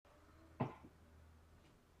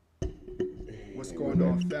What's going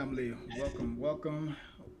on, family?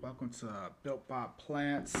 Welcome to Built by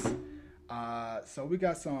Plants. So we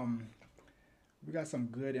got some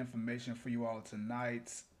good information for you all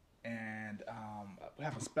tonight, and we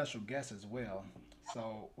have a special guest as well.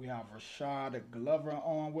 So we have Rashad Glover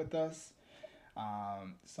on with us.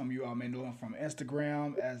 Some of you all may know him from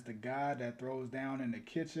Instagram as the guy that throws down in the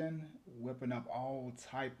kitchen, whipping up all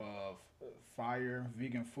type of fire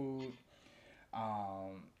vegan food.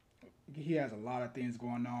 Um, he has a lot of things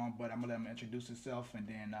going on, but I'm gonna let him introduce himself, and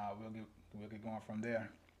then we'll get going from there.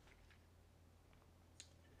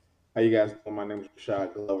 How you guys doing? My name is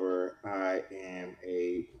Rashad Glover. I am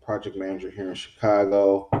a project manager here in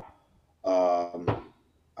Chicago. Um,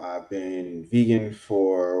 I've been vegan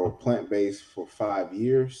for plant based for 5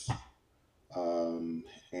 years. Um,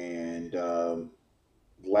 and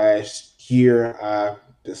Last year, I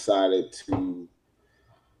decided to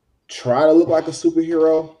try to look like a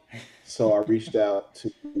superhero. So I reached out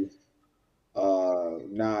to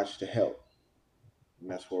Naj to help. And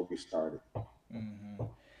that's where we started. hmm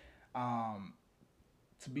Um,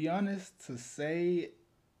 to be honest, to say,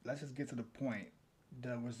 let's just get to the point.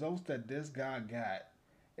 The results that this guy got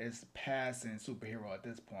is passing superhero at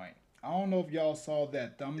this point. I don't know if y'all saw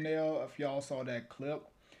that thumbnail, if y'all saw that clip.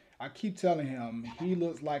 I keep telling him he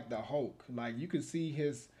looks like the Hulk. Like you can see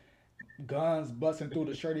his guns busting through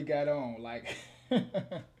the shirt he got on. Like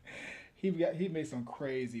he made some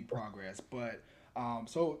crazy progress. But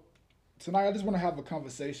so tonight I just want to have a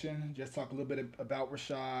conversation, just talk a little bit about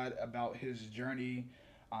Rashad, about his journey,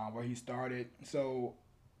 where he started. So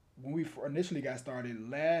when we initially got started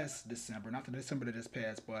last December, not the December that just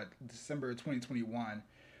passed, but December 2021,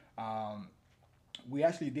 um, we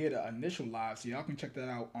actually did an initial live. So y'all can check that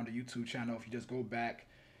out on the YouTube channel if you just go back.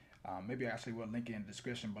 Maybe I actually will link it in the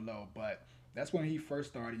description below. But that's when he first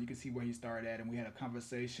started. You can see where he started at, and we had a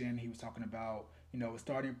conversation. He was talking about his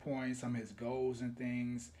starting point, some of his goals and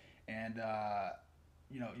things, and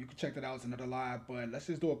you can check that out as another live. But let's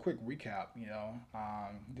just do a quick recap.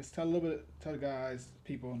 Just tell the guys,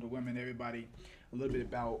 people, the women, everybody, a little bit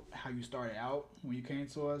about how you started out when you came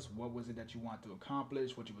to us. What was it that you wanted to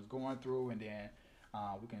accomplish? What you was going through, and then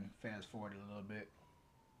we can fast forward a little bit.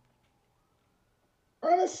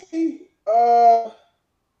 Honestly, I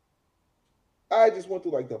just went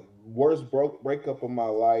through like the worst breakup of my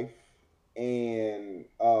life, and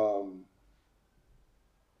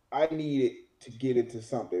I needed to get into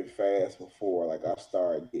something fast before like I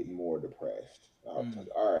started getting more depressed. I was Mm, like,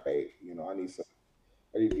 all right,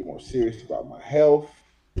 I need to get more serious about my health.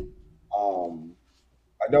 Um,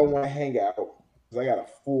 I don't want to hang out because I got a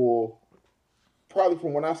full, probably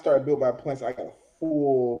from when I started Built by Plants, I got a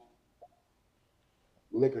full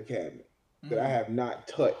liquor cabinet that I mm, have not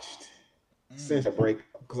touched since mm. a breakup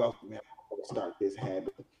because I was like, man, I'm gonna start this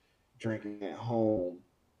habit drinking at home.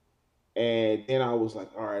 And then I was like,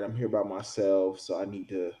 all right, I'm here by myself, so I need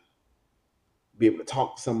to be able to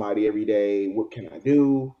talk to somebody every day. What can I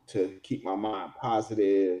do to keep my mind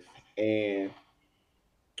positive? And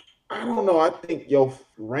I don't know. I think yo,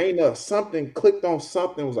 Raina, something clicked on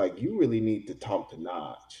something. Was like, you really need to talk to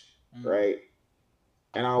Naj, Mm. right?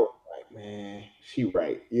 And I was like, man, she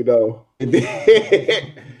right, you know. And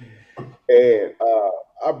then, and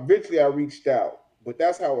eventually I reached out, but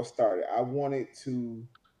that's how it started. I wanted to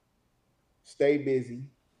stay busy,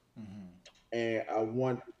 Mhm. and I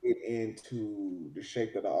wanted to get into the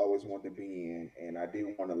shape that I always wanted to be in, and I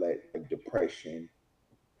didn't want to let the depression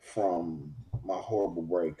from my horrible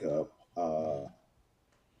breakup Mhm.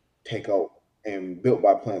 take over. And Built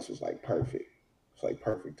by Plants was like perfect. It's like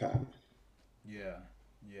perfect timing. Yeah.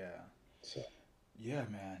 Yeah. So Yeah,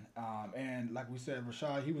 man. And like we said,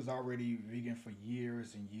 Rashad, he was already vegan for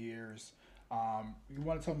years and years. You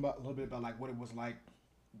want to talk about a little bit about like what it was like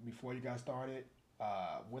before you got started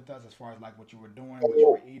with us, as far as like what you were doing, what you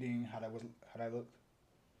were eating, how that looked.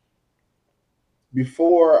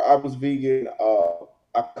 before I was vegan,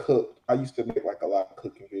 I cooked. I used to make like a lot of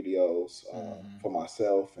cooking videos Mm-hmm. for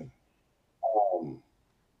myself, and um,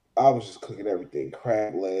 I was just cooking everything: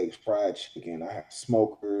 crab legs, fried chicken. I had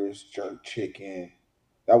smokers, jerk chicken.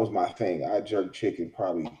 That was my thing. I jerk chicken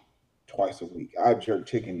probably twice a week. I jerk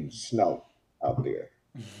chicken in snow out there.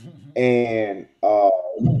 And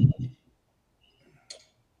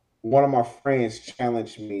one of my friends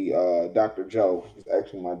challenged me, Dr. Joe, he's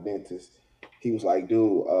actually my dentist. He was like,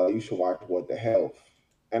 dude, you should watch What the Health.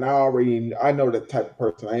 And I know the type of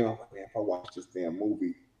person I am. I'm like, man, if I watch this damn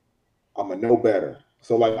movie, I'm going to know better.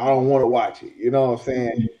 So, like, I don't Mm. want to watch it. You know what I'm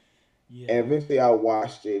saying? And Yeah. eventually I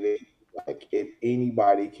watched it. Like, if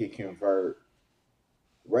anybody can convert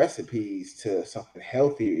recipes to something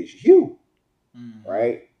healthier, it's you, Mm-hmm.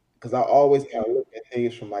 right? because I always kind of look at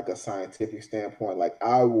things from like a scientific standpoint. Like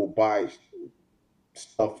I will buy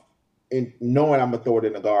stuff and knowing I'm gonna throw it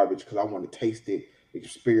in the garbage because I want to taste it,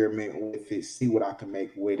 experiment with it, see what I can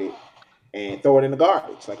make with it, and throw it in the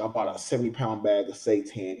garbage. Like I bought a 70-pound bag of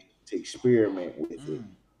seitan to experiment with it.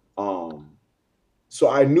 Mm. So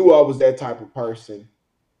I knew I was that type of person.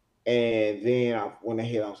 And then I went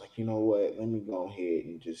ahead, I was like, you know what? Let me go ahead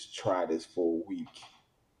and just try this for a week.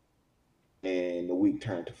 And the week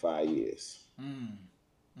turned to 5 years. Mm.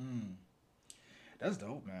 Mm. That's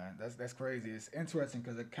dope, man. That's crazy. It's interesting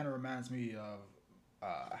because it kind of reminds me of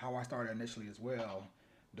how I started initially as well,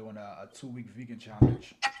 doing a 2 week vegan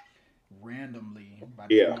challenge randomly by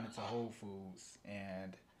just Yeah. going into Whole Foods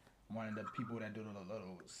and one of the people that do the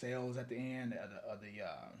little sales at the end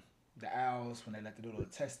the owls when they like to do little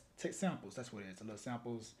test take samples. That's what it is. The little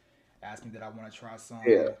samples. Asked me that I want to try Yeah.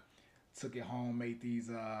 some. Took it home, made these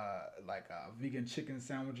vegan chicken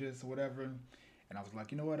sandwiches or whatever. And I was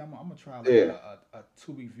like, you know what? I'm gonna try like Yeah. a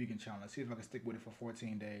 2 week vegan challenge. See if I can stick with it for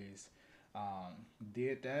 14 days.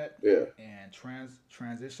 Did that Yeah. and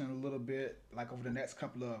transition a little bit. Like over the next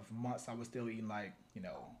couple of months, I was still eating like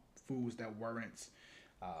foods that weren't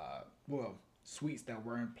well sweets that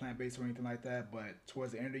weren't plant based or anything like that. But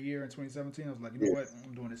towards the end of the year in 2017, I was like, you know Yeah. what?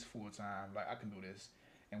 I'm doing this full time. Like I can do this.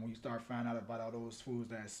 And when you start finding out about all those foods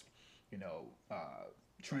that's you know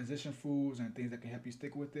transition foods and things that can help you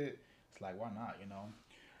stick with it, it's like why not?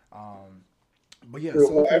 Um, but yeah. So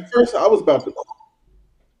Well, okay, at first I was about to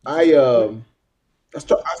you said I you about to quit.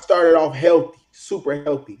 I started off healthy, super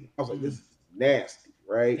healthy. I was like, this Mm. is nasty,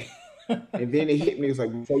 right? And then it hit me. It's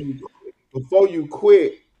like before you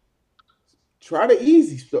quit, try the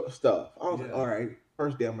easy stuff. I was like, Yeah. all right,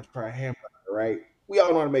 first day I'm gonna try a hamburger, right? We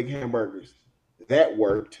all know how to make hamburgers. That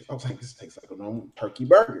worked. I was like, this tastes like a normal turkey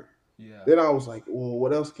burger. Yeah. Then I was like, well,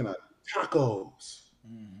 what else can I? Tacos.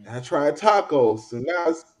 Mm-hmm. And I tried tacos. So now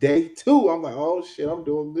it's day two. I'm like, oh shit, I'm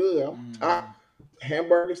doing good. I'm top Mm-hmm.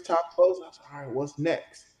 hamburgers, tacos. I was like, all right, what's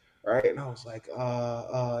next? Right. And I was like,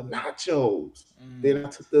 nachos. Then Mm. I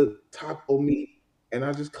took the taco meat and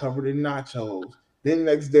I just covered it in nachos. Then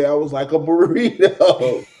the next day I was like a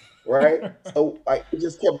burrito. Right. So like it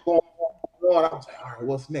just kept going on. I was like, all right,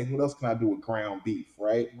 what's next? What else can I do with ground beef?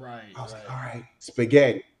 Right. Right. I was like, Right. all right,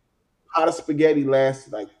 spaghetti. How the spaghetti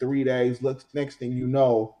lasted like 3 days. Look, next thing you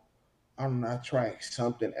know, I'm not trying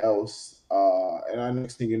something else. And I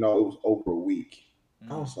next thing you know, it was over a week.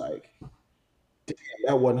 I Mm. was like, damn,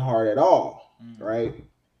 that wasn't hard at all, Mm. right?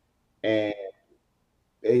 And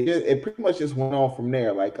it pretty much just went on from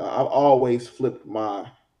there. Like I've always flipped my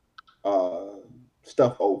uh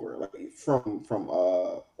stuff over, like from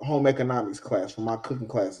home economics class, from my cooking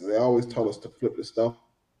classes. They always told us to flip the stuff.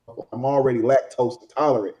 I'm already lactose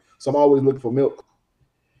intolerant, so I'm always looking for milk.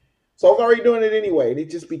 So I was Right. already doing it anyway, and it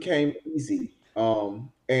just became easy.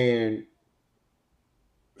 And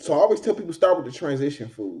so I always tell people start with the transition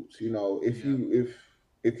foods. You know, Yep.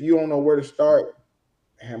 if you don't know where to start,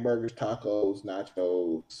 hamburgers, tacos,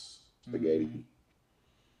 nachos, Mm-hmm. spaghetti,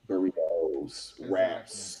 burritos, Exactly.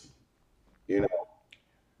 wraps. You know,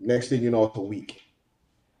 next thing you know, it's a week.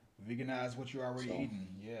 Veganize what you're already So eating.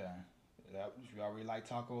 Yeah. That, if you already like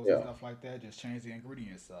tacos and yeah, stuff like that, just change the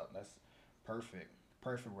ingredients up. That's perfect.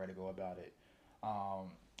 Perfect way to go about it.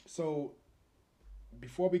 Um, so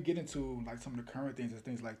before we get into like some of the current things and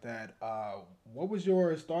things like that, what was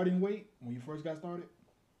your starting weight when you first got started?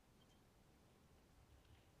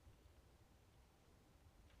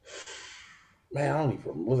 man, I don't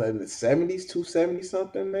even was that in the 70s, 270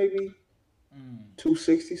 something, maybe Mm.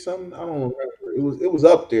 260 something. I don't remember. It was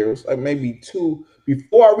up there. It was like maybe two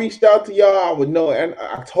before I reached out to y'all. I would know. And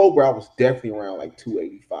October, I was definitely around like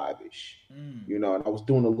 285 ish. Mm. You know, and I was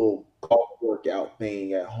doing a little golf workout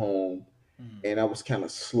thing at home, Mm. and I was kind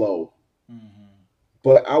of slow. Mm-hmm.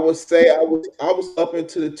 But I would say I was up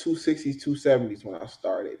into the 260s, 270s when I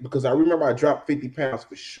started because I remember I dropped 50 pounds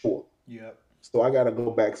for sure. Yep. So I got to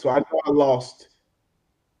go back. So I know I lost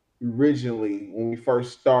originally when we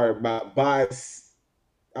first started by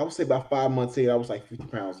I would say about 5 months in, I was like 50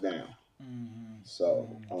 pounds down. Mm-hmm. So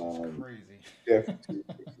Mm-hmm. Which is crazy. definitely,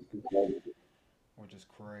 Which is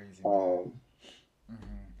crazy, man. um,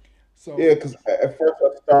 Mm-hmm. yeah, So because at first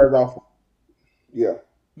I started off, yeah,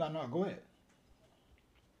 no, no, go ahead.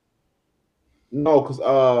 no, because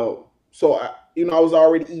so I was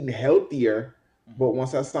already eating healthier, but Mm-hmm.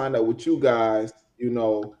 once I signed up with you guys,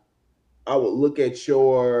 I would look at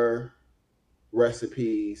your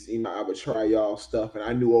recipes, I would try y'all stuff, and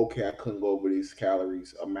I knew okay, I couldn't go over these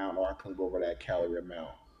calories amount, or I couldn't go over that calorie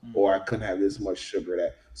amount, or I Mm-hmm. couldn't have this much sugar.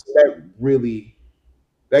 That so that really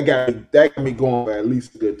that got me going for at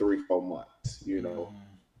least a good 3 4 months.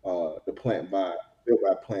 Mm-hmm. Built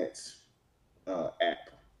by Plants app.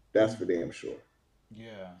 That's for Hmm. damn sure.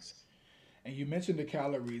 Yeah. And you mentioned the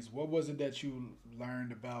calories. What was it that you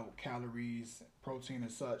learned about calories, protein,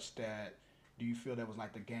 and such that do you feel that was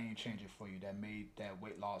like the game changer for you that made that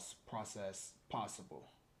weight loss process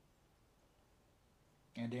possible?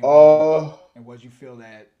 And then Uh, what you feel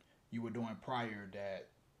that you were doing prior that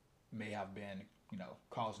may have been,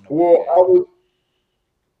 causing the weight well, gain?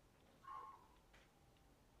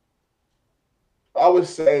 I would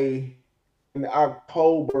say in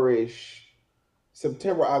Octoberish,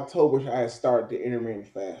 September, October, I had started the intermittent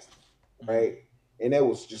fasting, Mm-hmm. right? And that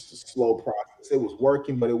was just a slow process. It was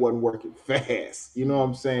working, but it wasn't working fast. You know what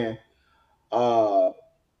I'm Mm-hmm. saying? Uh,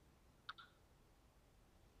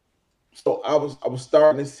 so I was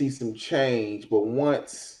starting to see some change, but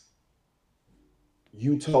once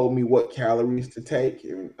you told me what calories to take,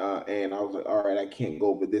 and I was like, all right, I can't go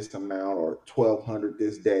over this amount or 1,200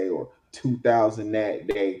 this day or 2,000 that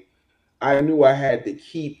day. I knew I had to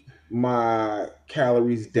keep my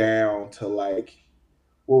calories down to like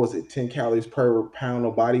what was it, 10 calories per pound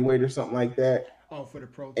of body weight or something like that. Oh, for the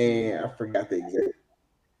And protein. I forgot the exact.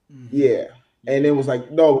 Mm-hmm. Yeah. And it Yeah. was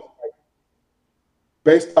like, no,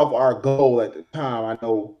 based off our goal at the time, I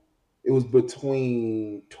know it was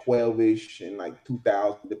between 12-ish and like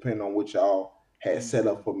 2,000, depending on what y'all had set Mm-hmm.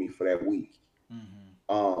 up for me for that week. Mm-hmm.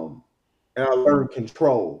 Um, and I learned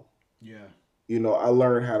control. Yeah. I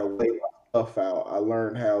learned how to weigh my stuff out. I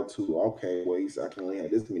learned how to, okay, well, I can only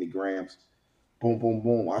have this many grams. Boom, boom,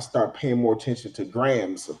 boom. I start paying more attention to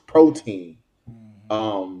grams of protein. Mm-hmm.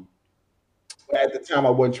 Um, at the time, I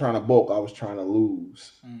wasn't trying to bulk. I was trying to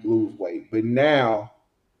lose Mm-hmm. weight. But now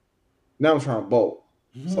I'm trying to bulk.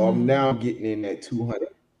 So I'm now getting in that 200.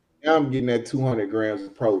 Now I'm getting that 200 grams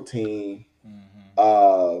of protein. Mm-hmm.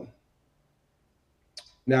 Uh,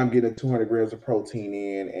 Now I'm getting 200 grams of protein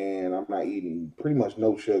in, and I'm not eating pretty much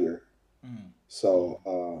no sugar. Mm-hmm. So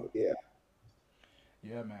yeah,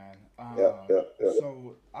 Yeah, man. yep, yep, yep.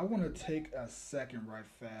 So I want to take a second right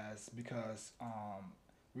fast because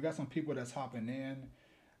we got some people that's hopping in.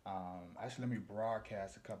 Actually, let me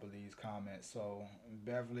broadcast a couple of these comments. So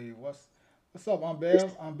Beverly, what's up? I'm It's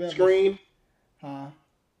Bev. I'm Beverly. screen. Huh?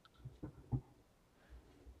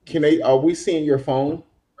 You Can they? see? Are we seeing your phone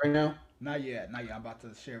right now? Not yet. Not yet. I'm about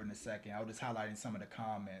to share it in a second. I was just highlighting some of the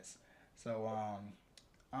comments. So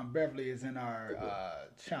Beverly is in our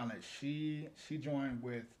challenge. She joined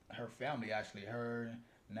with her family actually. Her,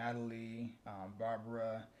 Natalie,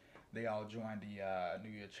 Barbara, they all joined the New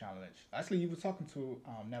Year challenge. Actually, you were talking to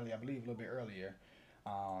Natalie, I believe, a little bit earlier.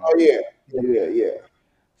 Oh Um, yeah, yeah, yeah, yeah. yeah.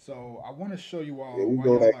 So I want to show you Yeah, all we while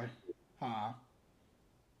go y'all back. are, huh?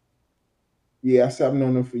 Yeah, I said I've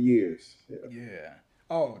known them for years. Yeah. Yeah.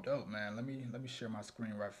 Oh, dope, man. Let me share my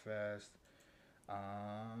screen right fast.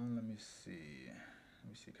 Let me see. Let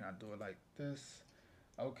me see. Can I do it like this?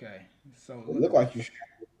 Okay. So It look looked at like you. this.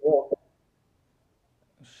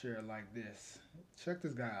 Share it like this. Check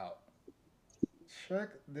this guy out. Check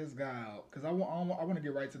this guy out, cause I want to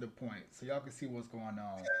get right to the point, so y'all can see what's going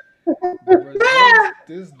on. The results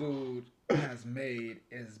this dude has made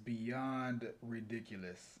is beyond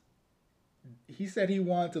ridiculous. He said he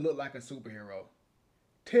wanted to look like a superhero.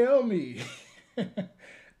 Tell me,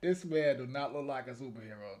 this man do not look like a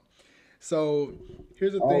superhero. So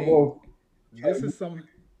here's the thing. Almost. This is some,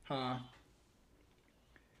 huh?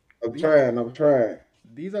 I'm The, trying. I'm trying.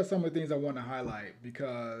 these are some of the things I want to highlight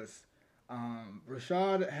because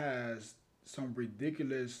Rashad has some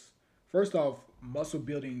ridiculous, first off, muscle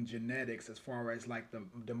building genetics as far as like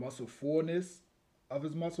the muscle fullness of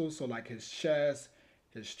his muscles. So like his chest,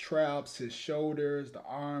 his traps, his shoulders, the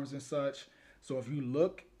arms and such. So if you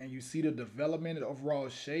look and you see the development and overall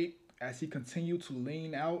shape as he continued to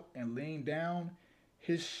lean out and lean down,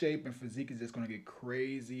 his shape and physique is just gonna get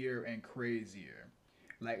crazier and crazier.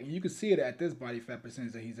 Like you can see it at this body fat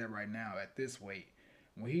percentage that he's at right now at this weight.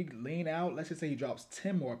 When he lean out, let's just say he drops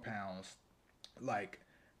 10 more pounds, like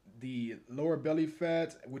the lower belly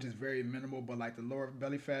fat, which is very minimal, but like the lower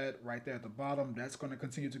belly fat right there at the bottom, that's going to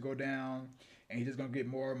continue to go down, and he's just going to get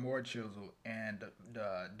more and more chiseled, and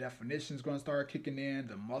the definition is going to start kicking in.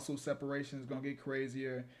 The muscle separation is going to get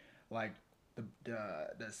crazier, like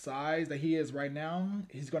the size that he is right now,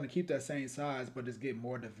 he's going to keep that same size, but just get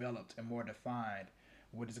more developed and more defined,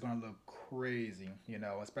 which is going to look crazy,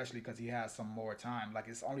 especially because he has some more time. Like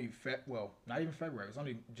it's only well, not even February. It's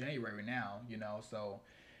only January now, so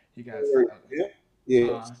he got Yeah.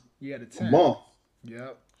 Yeah. he had a A 10th. month.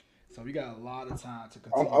 Yep. So we got a lot of time to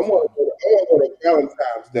I continue to. want to go to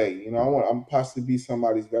Valentine's Day. I'm possibly be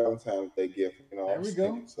somebody's Valentine's Day gift. I There we was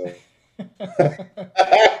go. thinking so.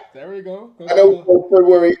 There we go. Go I get know a.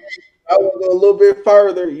 February. I want to go a little bit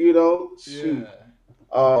further, you know. Shoot. Yeah.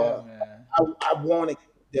 Yeah, Uh, man. I want to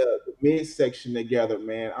get the midsection together,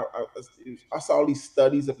 man. I saw these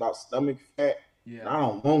studies about stomach fat, and Yeah. I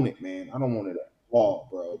don't want it, man. I don't want it at all,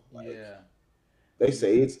 bro. Like Yeah. they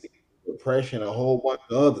say, Yeah. it's depression, a whole bunch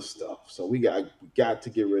of other stuff. So we got to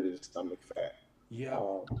get rid of the stomach fat. Yep.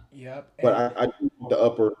 Um, Yep. but And I do want the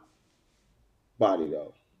upper body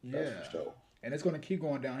though. That's for yeah. sure. And it's gonna keep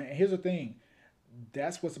going down. And here's the thing.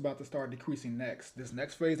 That's what's about to start decreasing next. This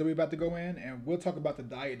next phase that we're about to go in, and we'll talk about the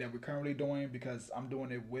diet that we're currently doing because I'm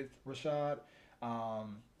doing it with Rashad,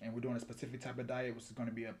 and we're doing a specific type of diet, which is going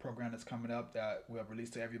to be a program that's coming up that we'll release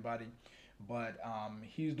to everybody. But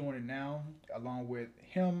he's doing it now, along with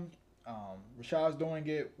him. Rashad's doing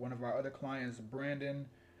it. One of our other clients, Brandon,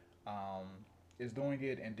 um, is doing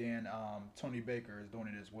it, and then Tony Baker is doing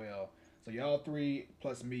it as well. So y'all three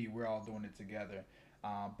plus me, we're all doing it together.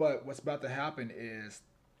 But what's about to happen is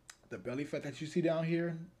the belly fat that you see down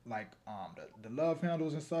here, like the love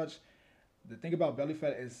handles and such. The thing about belly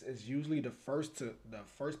fat is usually the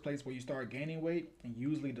first place where you start gaining weight, and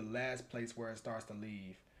usually the last place where it starts to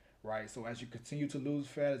leave, right? So as you continue to lose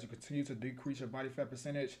fat, as you continue to decrease your body fat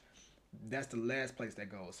percentage, that's the last place that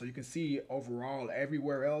goes. So you can see overall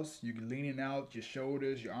everywhere else, you're leaning out, your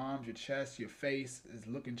shoulders, your arms, your chest, your face is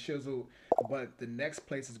looking chiseled. But the next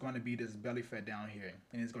place is going to be this belly fat down here,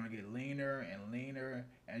 and it's going to get leaner and leaner.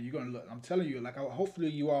 And you're going to look. I'm telling you, like hopefully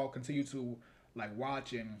you all continue to like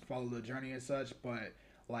watch and follow the journey and such. But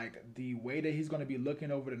like the way that he's going to be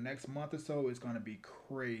looking over the next month or so is going to be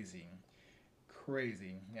crazy,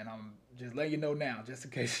 crazy. And I'm just letting you know now, just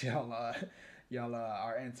in case y'all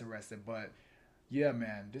are interested. But yeah,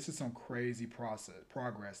 man, this is some crazy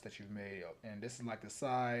progress that you've made, and this is like the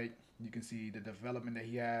side. You can see the development that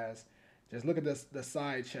he has. Just look at this the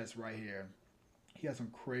side chest right here. He has some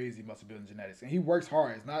crazy muscle building genetics, and he works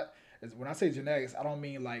hard. It's not when I say genetics, I don't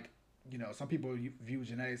mean like some people view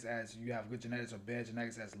genetics as you have good genetics or bad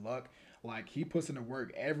genetics as luck. Like he puts in the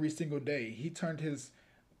work every single day. He turned his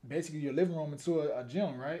basically your living room into a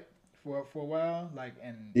gym, right? For a while, like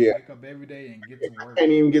and Yeah, wake up every day and get to I work.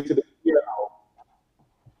 can't even get to the.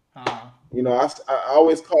 Huh? I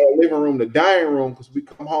always call a living room the dining room because we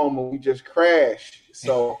come home and we just crash.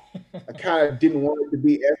 So I kind of didn't want it to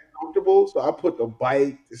be as comfortable. So I put the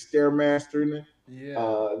bike, the stairmaster in it.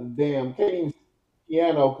 Yeah. Damn, can't even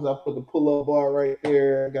piano because I put the pull up bar right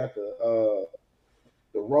there. I got the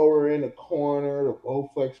rower in the corner, the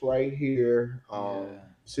Bowflex right here, Yeah.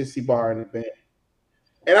 sissy bar in the back.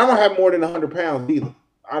 And I don't have more than 100 pounds either.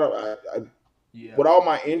 I don't. Yeah. With all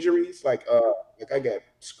my injuries, like I got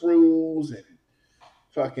screws and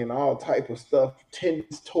fucking all type of stuff,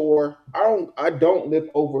 tendons tore. I don't lift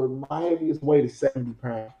over my heaviest weight is 70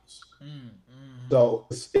 pounds. Mm-hmm. So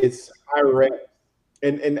it's high reps.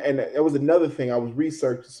 And there was another thing. I was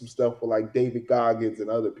researching some stuff for like David Goggins and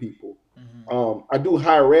other people. Mm-hmm. I do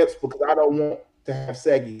high reps because I don't want to have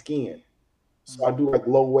saggy skin. So I Mm. do like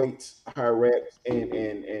low weights, high reps,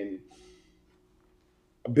 and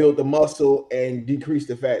build the muscle and decrease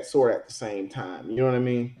the fat sort at the same time. You know what I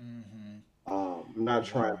mean? Mm-hmm. I'm not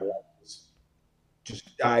Yeah, trying to man. like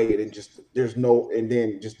just diet and just there's no and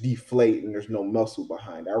then just deflate and there's no muscle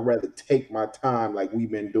behind it. I'd rather take my time like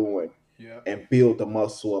we've been doing Yep. and build the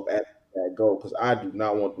muscle up at that goal because I do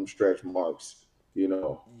not want them stretch marks,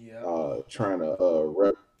 Yep. trying to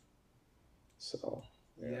rep. So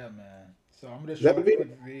yeah. Yeah, man. So I'm gonna Is show that the a video?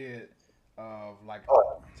 quick vid of like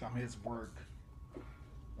Oh, some of his work.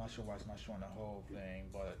 Not sure why it's not showing the whole thing,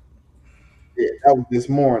 but yeah, that was this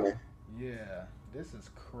morning. yeah, this is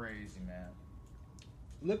crazy, man.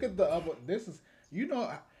 Look at the other. This is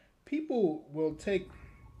people will take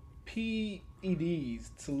PEDs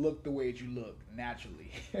to look the way you look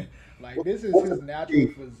naturally. Like this is What's his the natural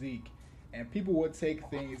physique, and people would take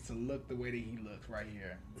things to look the way that he looks right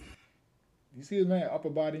here. You see his man upper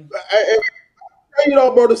body?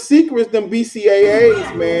 bro, the secrets, them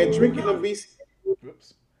BCAAs, man, drinking them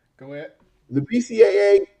Whoops. Go ahead. the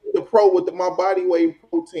BCAA, the pro with my body weight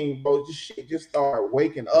protein, bro, this shit just started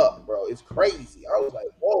waking up, bro. It's crazy. I was like,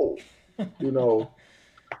 whoa, you know,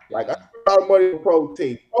 like I Yeah. spend a lot of money for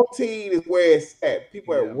protein. Protein is where it's at.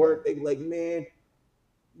 People at Yeah, man. work, they be like, man,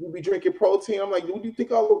 you be drinking protein. I'm like, what do you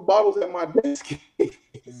think all those bottles at my desk is?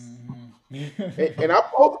 And Mm-hmm. I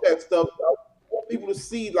post that stuff. I want people to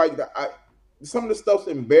see like some of the stuff's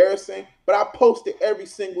embarrassing, but I post it every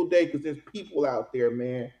single day because there's people out there,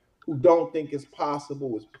 man, who don't think it's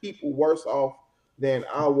possible. It's people worse off than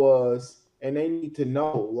I was, and they need to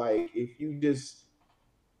know. Like, if you just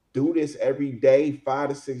do this every day, 5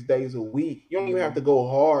 to 6 days a week, you don't even have Mm-hmm. to go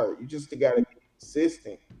hard. You just gotta be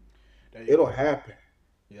consistent. There you It'll go. happen.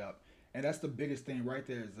 Yep. And that's the biggest thing right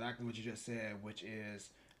there, exactly what you just said, which is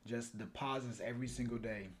just deposits every single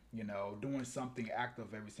day, doing something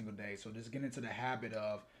active every single day. So just get into the habit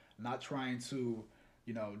of not trying to,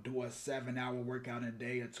 do a 7 hour workout in a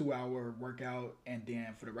day, a 2 hour workout, and then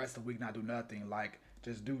for the rest of the week not do nothing. Like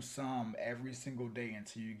just do some every single day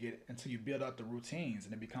until you build up the routines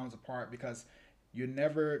and it becomes a part because you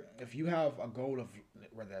never if you have a goal of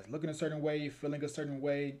whether that's looking a certain way, feeling a certain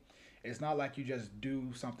way, it's not like you just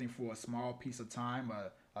do something for a small piece of time,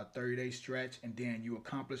 a 30-day stretch, and then you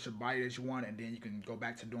accomplish a body that you want, and then you can go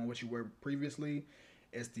back to doing what you were previously.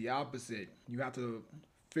 It's the opposite. You have to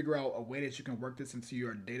figure out a way that you can work this into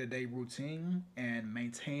your day-to-day routine and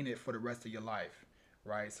maintain it for the rest of your life,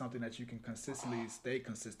 right? Something that you can consistently stay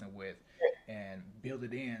consistent with and build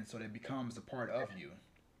it in so that it becomes a part of you.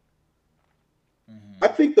 I Mm-hmm.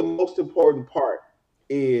 think the most important part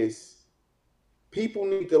is people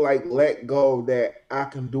need to like let go that I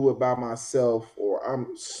can do it by myself or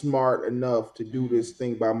I'm smart enough to do Mm-hmm. this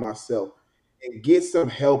thing by myself and get some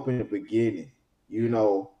help in the beginning. You Yeah.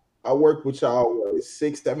 know, I worked with y'all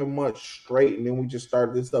 6, 7 months straight, and then we just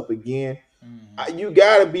started this up again. Mm-hmm. You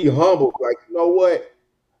gotta be humble. Like, you know what?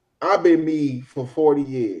 I've been me for 40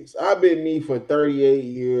 years. I've been me for 38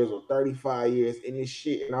 years or 35 years in this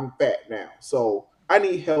shit, and I'm fat now. So I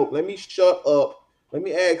need help. Let me shut up. Let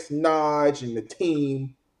me ask Naj and the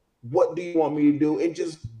team, what do you want me to do? And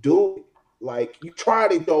just do it. Like, you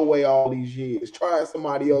tried it your way all these years. Try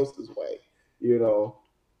somebody else's way, you know.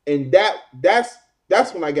 And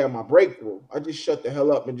that's when I got my breakthrough. I just shut the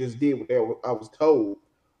hell up and just did I was told.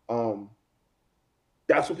 Um,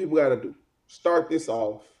 that's what people got to do. Start this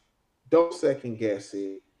off. Don't second guess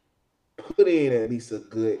it. Put in at least a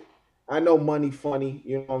good. I know money funny,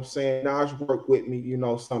 you know what I'm saying? Naj work with me,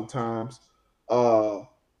 sometimes. Uh,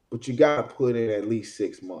 but you gotta put in at least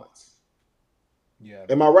 6 months. Yeah,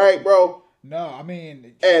 Am I man. right, bro? No, I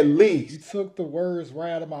mean, At you least. took the words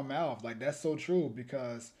right out of my mouth. Like that's so true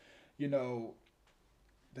because, you know,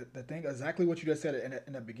 the thing exactly what you just said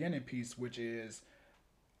in the beginning piece, which is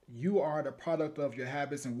you are the product of your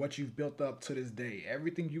habits and what you've built up to this day.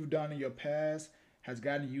 Everything you've done in your past has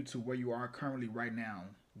gotten you to where you are currently right now,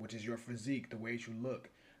 which is your physique, the way you look.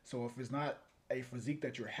 So if it's not a physique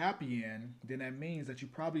that you're happy in, then that means that you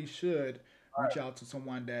probably should reach out to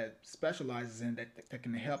someone that specializes in that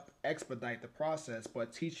can help expedite the process,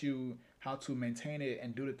 but teach you how to maintain it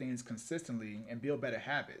and do the things consistently and build better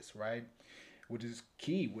habits, right? Which is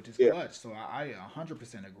key, which is Yeah. clutch. So I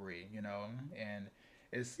 100% agree, and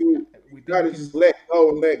it's we You think we gotta can, just let go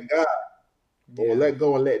and let God, or yeah. let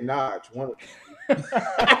go and let Naj.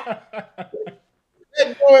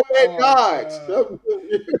 Let go and let Oh God,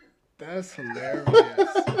 Naj. that's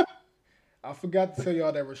hilarious. I forgot to tell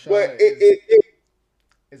y'all that But Rashad it, is it, it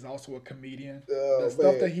is also a comedian. The oh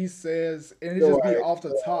stuff man, that he says, and it no, just be I, off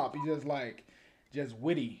the top. He just like just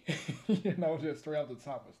witty, just straight off the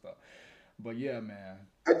top of stuff. But yeah, man.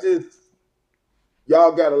 I just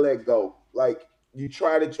y'all gotta let go. Like, you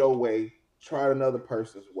tried it your way, tried another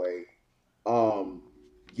person's way. Um,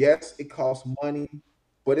 yes, it costs money,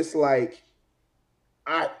 but it's like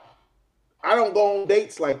I I don't go on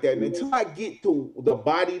dates like that. And until I get to the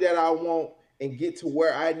body that I want and get to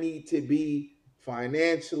where I need to be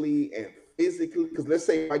financially and physically, because let's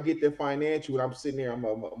say if I get there financially and I'm sitting there, I'm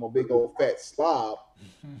a big old fat slob,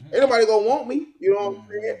 ain't nobody gonna want me. You know what I'm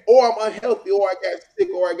saying? Hmm. Or I'm unhealthy, or I got sick,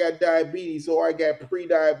 or I got diabetes, or I got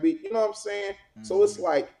pre-diabetes. You know what I'm saying? So it's Hmm.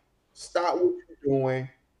 like, stop what you're doing,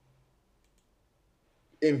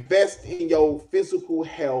 invest in your physical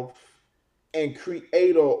health, and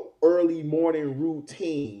create a early morning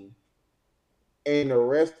routine, and the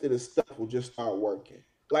rest of the stuff will just start working.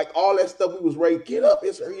 Like all that stuff we was raised, get up.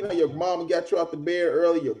 It's your mom got you out the bed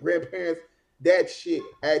early, your grandparents. That shit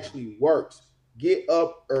actually works. Get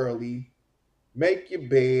up early, make your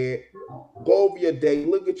bed, go over your day,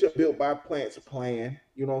 look at your built by plants plan.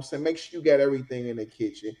 You know what I'm saying? Make sure you got everything in the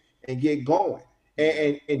kitchen and get going. And,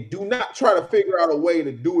 Yeah. and do not try to figure out a way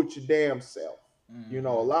to do it your damn self. A Hmm.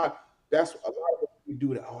 lot that's a lot of you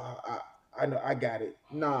do that. Oh, I know I got it.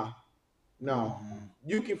 Nah, no. Hmm.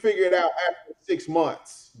 You can figure it out after 6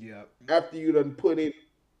 months. Yep. After you done put it,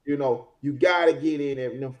 you gotta get in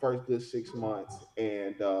it in the first good 6 months.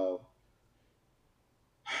 And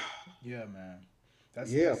Yeah, man.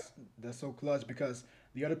 That's yeah, that's that's so clutch because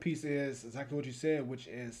the other piece is exactly what you said, which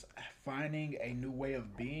is finding a new way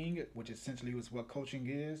of being, which essentially is what coaching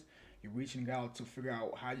is. You're reaching out to figure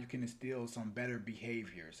out how you can instill some better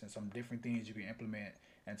behaviors and some different things you can implement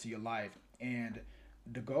into your life. And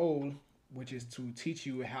the goal, which is to teach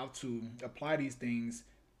you how to apply these things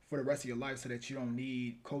for the rest of your life, so that you don't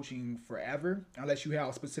need coaching forever unless you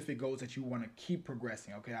have specific goals that you want to keep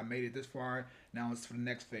progressing. Okay, I made it this far, now it's for the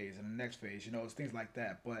next phase and the next phase. It's things like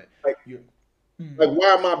that. But Like, you, mm, like why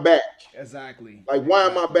am I back? exactly, Like, why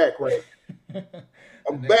am I exactly. back right now? The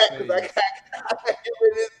I'm next back because I phase. got to get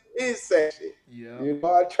rid of this section. Yep, You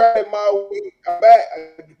know, I tried my way. I'm back.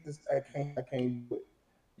 I get this. I can't do it.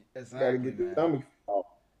 Got to exactly, get the man. stomach off.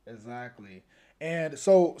 Exactly. And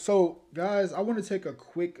so guys, I want to take a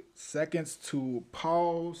quick seconds to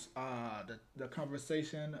pause the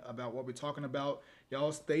conversation about what we're talking about.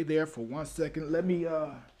 Y'all stay there for 1 second. Let me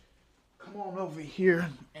come on over here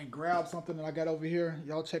and grab something that I got over here.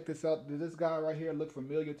 Y'all check this out. Does this guy right here look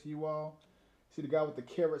familiar to you all? See the guy with the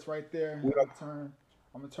carrots right there? We I'm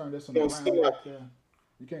gonna turn this one don't see around like right there.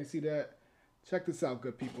 You can't see that? Check this out,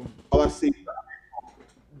 good people. all I see.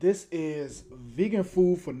 This is vegan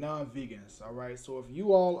food for non-vegans. All right. So if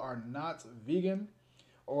you all are not vegan,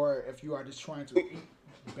 or if you are just trying to eat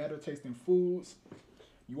better tasting foods,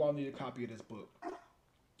 you all need a copy of this book.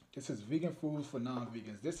 This is Vegan Foods for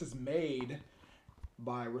Non-Vegans. This is made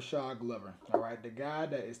by Rashad Glover. All right, the guy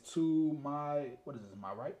that is to my what is this?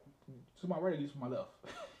 My right? To my right, or to my left?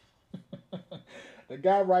 The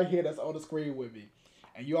guy right here that's on the screen with me,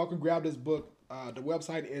 and you all can grab this book. The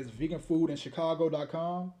website is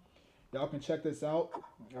veganfoodinchicago.com. Y'all can check this out.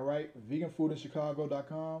 All right,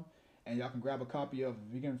 veganfoodinchicago.com, and y'all can grab a copy of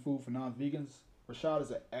Vegan Food for Non-Vegans. Rashad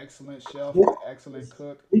is an excellent chef, an excellent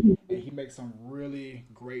cook, and he makes some really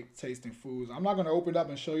great tasting foods. I'm not gonna open it up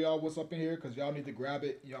and show y'all what's up in here because y'all need to grab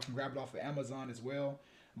it. Y'all can grab it off of Amazon as well.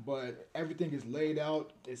 But everything is laid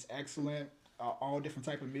out. It's excellent. All different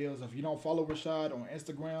type of meals. If you don't follow Rashad on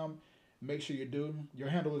Instagram, make sure you do. Your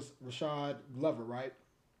handle is Rashad Glover, right?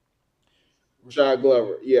 Shot Rashad Glover.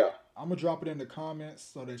 Glover. Yeah. I'm gonna drop it in the comments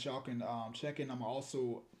so that y'all can check it. I'm gonna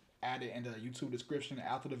also add it in the YouTube description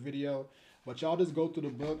after the video. But y'all just go through the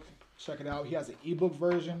book, check it out. He has an ebook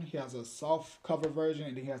version, he has a soft cover version,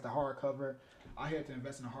 and then he has the hardcover. I had to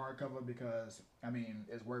invest in a hardcover because I mean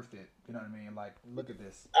it's worth it. You know what I mean? Like, look at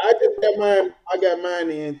this. I just got mine. I got mine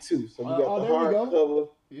in too. So we got Oh, the there we go. hardcover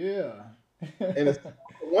Yeah. and it's,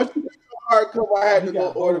 once you get the hardcover, I Oh, had he to go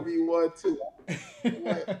got order both. me one too.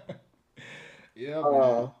 Like, Yeah, uh,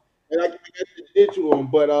 man. and I got the digital one,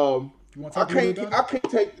 but You want to talk a little bit about I it?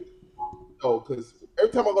 can't take the though because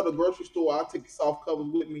every time I go to the grocery store, I take the soft covers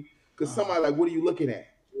with me because Uh huh. somebody like, what are you looking at?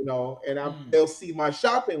 You know, and Mm. they'll see my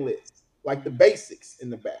shopping list, like the Mm. basics in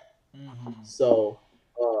the back. Mm-hmm. So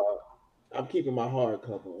I'm keeping my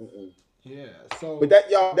hardcover. Yeah. But So that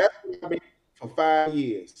y'all, that's what I've been for 5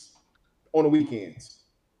 years on the weekends.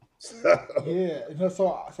 So, yeah, so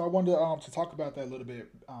I wanted to talk about that a little bit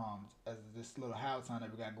as this little halftime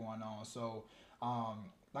that we got going on. So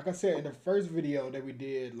like I said in the first video that we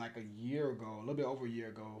did like a year ago, a little bit over a year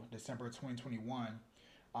ago, December 2021,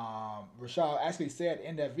 Rashad actually said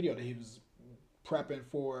in that video that he was prepping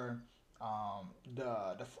for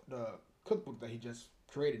the cookbook that he just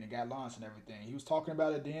created and got launched and everything. He was talking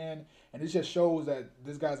about it then, and it just shows that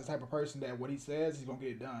this guy's the type of person that what he says he's gonna get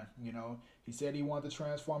it done. He said he wanted to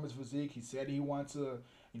transform his physique. He said he wanted to,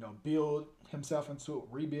 build himself into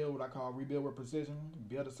rebuild what I call rebuild with precision,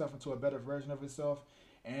 build himself into a better version of himself.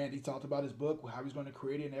 And he talked about his book, how he's going to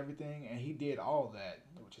create it and everything, and he did all that,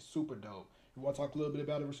 which is super dope. You want to talk a little bit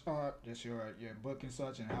about it, Rashad? Just your book and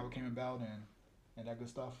such, and how it came about, and that good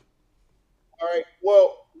stuff. all right.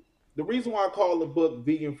 Well, the reason why I call the book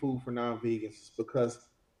 "Vegan Food for Non-Vegans" is because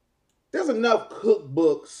there's enough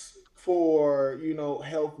cookbooks for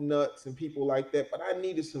health nuts and people like that, but I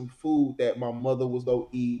needed some food that my mother was gonna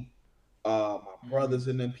eat, my Mm-hmm. brothers,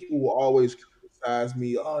 and then people will always criticize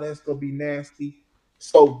me. Oh, that's gonna be nasty.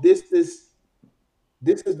 So this is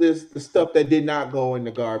the stuff that did not go in the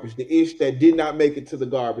garbage, the ish that did not make it to the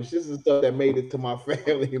garbage. This is stuff that made it to my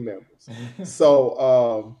family members.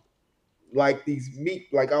 So like these meat,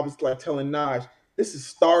 like I was like telling Naj, this is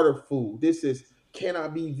starter food. This is can I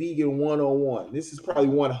be vegan 101. This is probably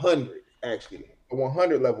 100 actually, a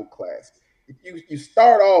 100 level class. If you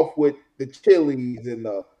start off with the chilies and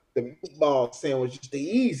the meatball sandwiches, the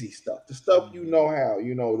easy stuff, the stuff you Mm-hmm. know how,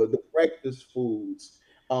 the breakfast foods,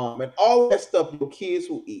 and all that stuff your kids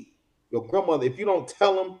will eat. Your grandmother, if you don't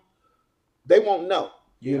tell them, they won't know,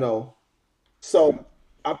 you Yeah. know. So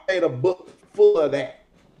I made a book full of that,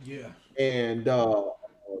 Yeah. and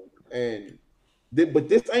and but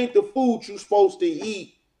this ain't the food you're supposed to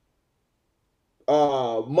eat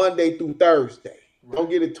Monday through Thursday. Don't Right.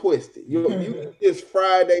 get it twisted. You eat this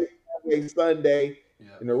Friday, Saturday, Sunday,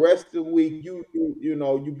 Yeah. and the rest of the week you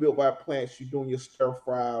built by plants. You doing your stir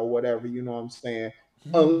fry or whatever. You know what I'm saying?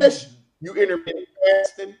 Unless you intermittent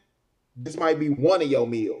fasting, this might be one of your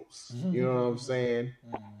meals. You know what I'm saying?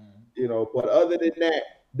 But other than that,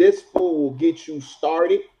 this food will get you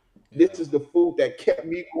started. Yeah. This is the food that kept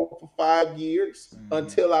me going for 5 years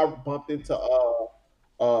until I bumped into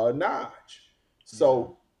Naj. Yeah.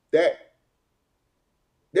 So that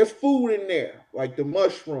there's food in there, like the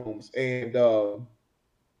mushrooms, and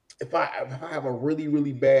if I have a really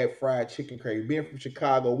really bad fried chicken craving, being from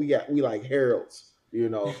Chicago, we like Harold's,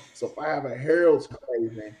 So if I have a Harold's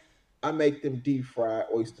craving, I make them deep fried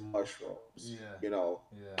oyster mushrooms, Yeah.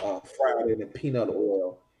 Yeah. fried in peanut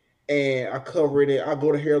oil, and I cover it in. I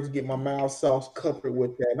go to Harold's get my mild sauce, cover it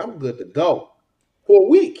with that, and I'm good to go for a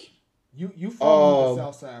week. You from the Um,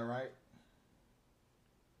 South Side, right?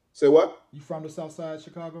 say what? You from the South Side, of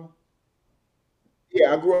Chicago?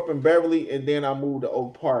 Yeah, I grew up in Beverly, and then I moved to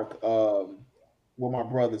Oak Park with my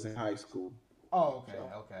brothers in high school. Oh, okay, So,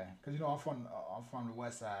 okay. Because I'm from the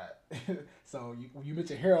West Side. So when you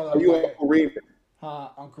mentioned Harold, I are was you like, Uncle Remus? huh,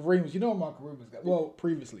 Uncle Remus. You know what Uncle Remus got? Well,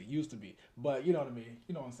 previously used to be, but you know what I mean.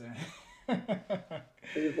 You know what I'm saying?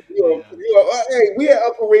 Yeah. Hey, we had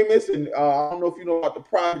Uncle Remus, and I don't know if you know about the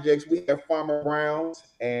projects. We had Farmer Browns,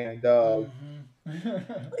 and Mm-hmm.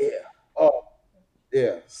 yeah, oh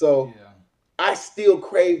yeah. So Yeah. I still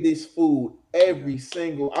crave this food Yeah. every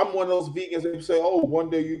single. I'm one of those vegans that say, "Oh, one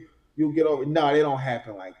day you'll get over." No, they don't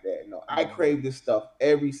happen like that. No, I crave Mm-hmm. this stuff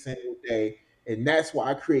every single day, and that's why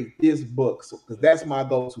I create this book. So, because Yeah. that's my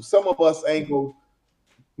go-to. Some of us ain't go.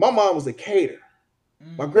 My mom was a caterer.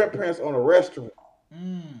 My Mm. grandparents own a restaurant.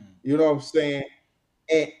 Mm. You know what I'm saying?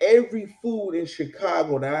 And every food in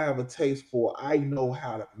Chicago that I have a taste for, I know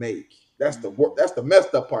how to make. That's the work. Mm. That's the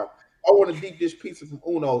messed up part. I want a deep dish pizza from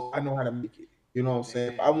Uno's. I know how to make it. You know what I'm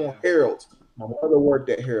saying? If I Damn. want Yeah. Harold's, my mother worked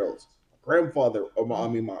at Harold's. My grandfather, I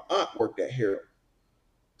Mm. mean, my aunt worked at Harold.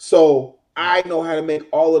 So Yeah. I know how to make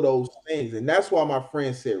all of those things, and that's why my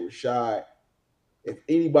friend said, Rashad, if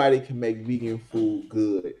anybody can make vegan food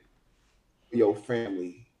good for your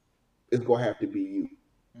family, it's gonna have to be you.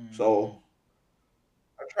 Mm-hmm. So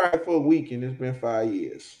I tried for a week, and it's been 5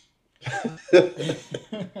 years.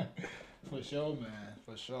 For sure, man.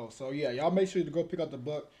 For sure. So yeah, y'all make sure to go pick up the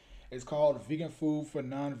book. It's called Vegan Food for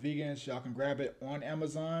Non-Vegans. Y'all can grab it on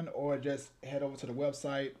Amazon or just head over to the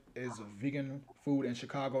website. It's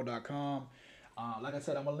veganfoodinchicago.com. Like I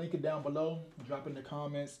said, I'm gonna link it down below. Drop in the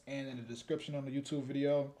comments and in the description on the YouTube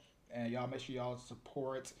video. And y'all make sure y'all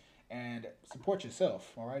support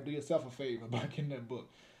yourself. All right, do yourself a favor by getting that book.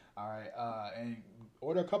 All right, and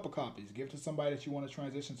order a couple copies. Give it to somebody that you want to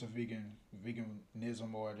transition to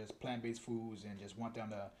veganism, or just plant-based foods, and just want them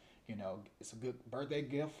to, it's a good birthday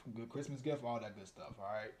gift, good Christmas gift, all that good stuff. All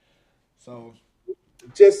right. So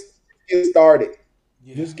Just get started.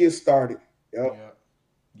 yeah, Just get started. Yep.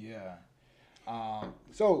 yeah, yeah.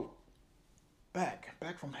 So back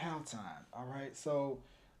from halftime. All right. So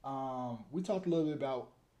we talked a little bit about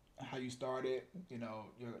how you started.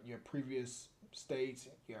 Your previous states,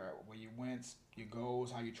 where you went, your goals,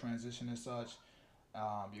 how you transition and such.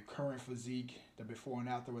 Your current physique, the before and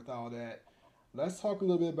after with all that. Let's talk a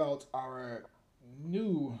little bit about our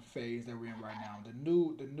new phase that we're in right now. The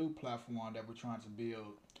new platform that we're trying to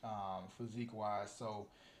build, physique wise. So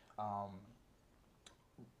um,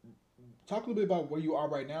 talk a little bit about where you are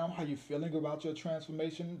right now, how you feeling about your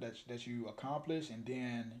transformation that you accomplished, and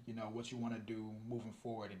then what you want to do moving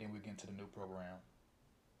forward, and then we get into the new program.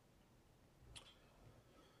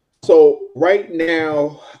 So right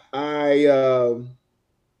now, I'm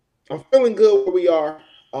feeling good where we are.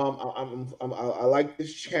 I like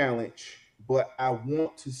this challenge, but I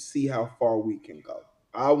want to see how far we can go.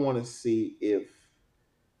 I want to see if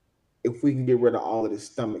we can get rid of all of this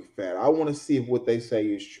stomach fat. I want to see if what they say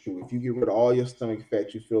is true. If you get rid of all your stomach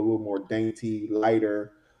fat, you feel a little more dainty,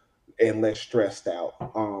 lighter, and less stressed out.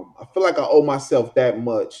 I feel like I owe myself that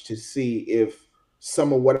much to see if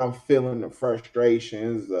some of what I'm feeling, the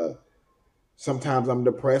frustrations, sometimes I'm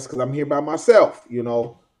depressed because I'm here by myself.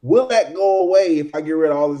 Will that go away if I get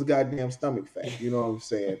rid of all this goddamn stomach fat? You know what I'm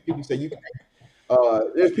saying? People say you.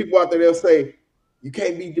 There's people out there they'll say you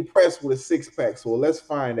can't be depressed with a six pack. So let's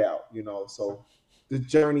find out. So the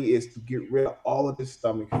journey is to get rid of all of this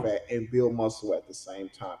stomach fat and build muscle at the same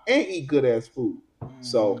time and eat good ass food.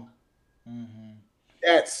 So Mm-hmm. Mm-hmm.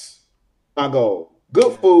 that's my goal.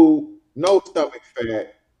 Good Yeah. food, no stomach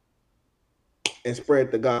fat, and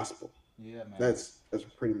spread the gospel. Yeah, man. That's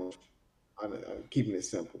pretty much. I'm keeping it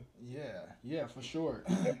simple. Yeah, yeah, for sure.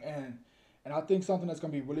 and and I think something that's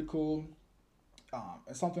gonna be really cool,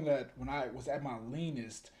 and something that when I was at my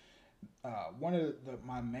leanest, one of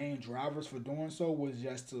my main drivers for doing so was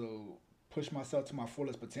just to push myself to my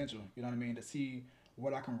fullest potential. You know what I mean? To see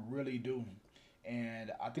what I can really do.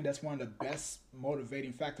 And I think that's one of the best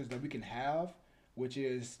motivating factors that we can have, which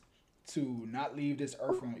is to not leave this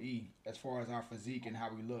earth on E as far as our physique and how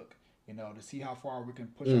we look. To see how far we can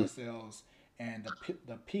push Mm. ourselves and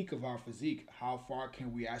the peak of our physique, how far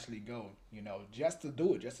can we actually go? Just to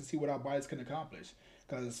do it, just to see what our bodies can accomplish.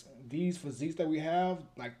 Because these physiques that we have,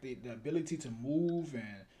 like the ability to move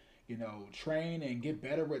and train and get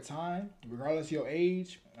better with time, regardless of your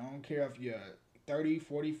age. I don't care if you're 30,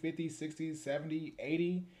 40, 50, 60, 70,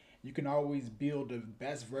 80. You can always build the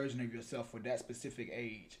best version of yourself for that specific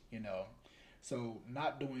age. So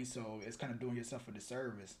not doing so is kind of doing yourself a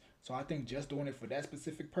disservice. So I think just doing it for that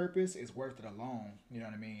specific purpose is worth it alone. You know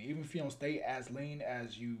what I mean? Even if you don't stay as lean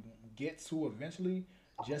as you get to eventually,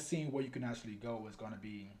 just seeing where you can actually go is gonna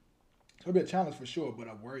be a challenge for sure, but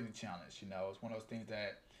a worthy challenge. It's one of those things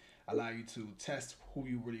that allow you to test who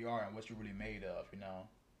you really are and what you're really made of.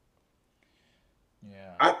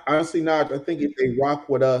 Yeah. I honestly not. I think if they rock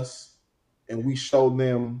with us and we show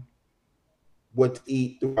them what to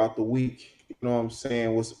eat throughout the week, you know what I'm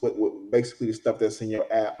saying? What basically the stuff that's in your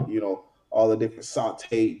app, all the different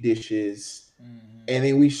sauteed dishes, Mm-hmm. and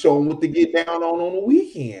then we show them what to get down on the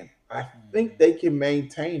weekend. I think Mm-hmm. they can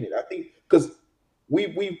maintain it. I think because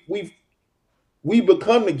we've we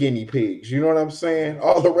become the guinea pigs. You know what I'm saying? Yeah,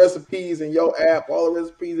 for All the sure. recipes in your app, all the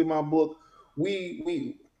recipes in my book. We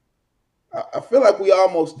I feel like we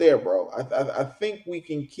almost there, bro. I think we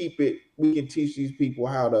can keep it. We can teach these people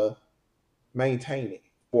how to maintain it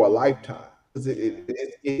for a Mm-hmm. lifetime because Yeah.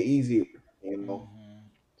 it's get easier, you know. Mm-hmm.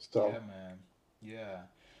 Yeah, So man. Yeah.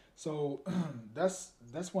 So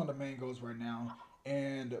that's one of the main goals right now.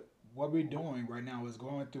 And what we're doing right now is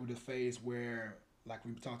going through the phase where, like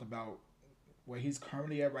we talked about, where he's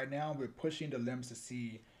currently at right now, we're pushing the limits to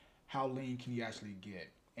see how lean can he actually get.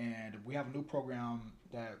 And we have a new program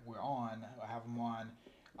that we're on. I have him on.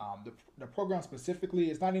 The program specifically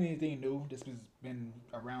is not anything new. This has been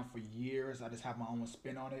around for years. I just have my own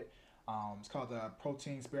spin on it. It's called the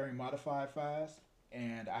Protein Sparing Modified Fast,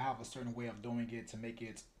 and I have a certain way of doing it to make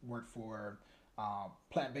it work for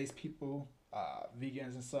plant-based people,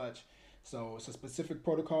 vegans and such. So it's a specific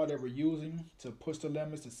protocol that we're using to push the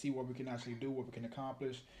limits to see what we can actually do, what we can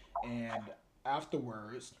accomplish, and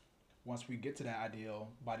afterwards, once we get to that ideal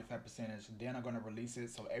body fat percentage, then I'm gonna release it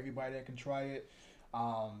so everybody that can try it.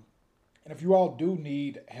 Um, and if you all do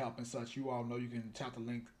need help and such, you all know you can tap the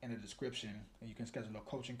link in the description and you can schedule a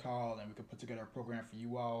coaching call and we can put together a program for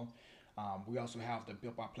you all. We also have the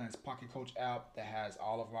Built by Plants Pocket Coach app that has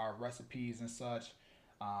all of our recipes and such,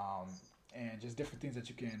 um, and just different things that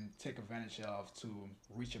you can take advantage of to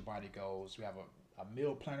reach your body goals. We have a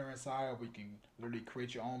meal planner inside where you can literally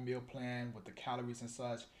create your own meal plan with the calories and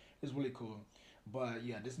such. It's really cool. But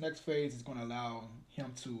yeah, this next phase is going to allow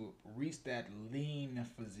him to reach that lean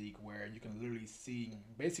physique where you can literally see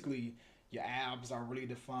basically your abs are really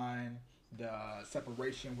defined, the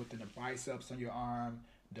separation within the biceps on your arm,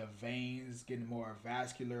 the veins getting more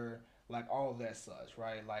vascular, like all of that such,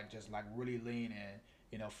 right? Like just like really lean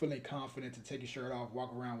and feeling confident to take your shirt off,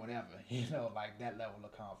 walk around, whatever, like that level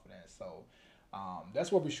of confidence. So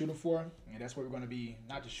that's what we're shooting for, and that's what we're going to be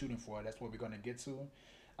not just shooting for. That's what we're going to get to.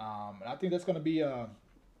 And I think that's going to be a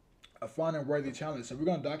fun and worthy challenge. So we're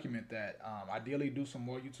going to document that. Ideally, do some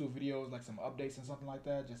more YouTube videos, like some updates and something like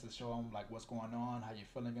that, just to show them like what's going on, how you're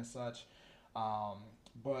feeling and such. Um,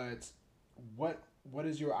 but what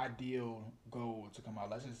is your ideal goal to come out?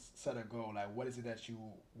 Let's just set a goal. Like, what is it that you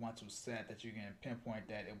want to set that you can pinpoint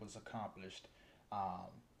that it was accomplished um,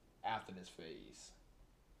 after this phase?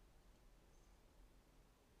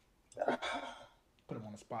 Put them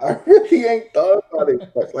on the spot. I really ain't thought about it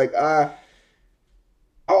much. Like I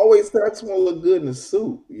always said I just want to look good in a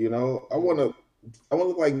suit. Mm, I want to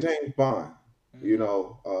look like James Bond. mm,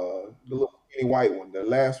 The little skinny white one, the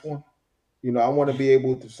last one. I want to be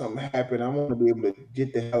able to something happen. I want to be able to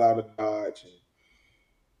get the hell out of Dodge and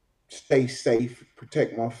stay safe,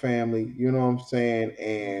 protect my family. You know what I'm saying?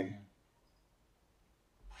 And mm,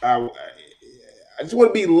 I I just want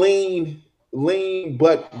to be lean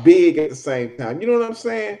but big at the same time. You know what I'm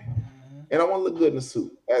saying? mm. And I want to look good in a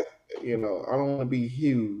suit. I don't want to be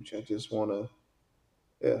huge. I just want to,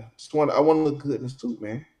 yeah, I want to look good in a suit,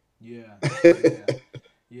 man. Yeah, yeah.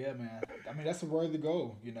 Yeah, man. I mean, that's a worthy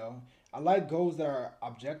goal. I like goals that are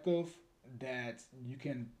objective, that you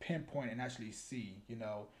can pinpoint and actually see,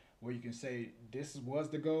 where you can say this was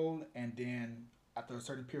the goal, and then after a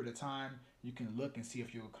certain period of time, you can look and see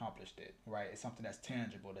if you accomplished it, right? It's something that's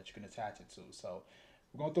tangible that you can attach it to. So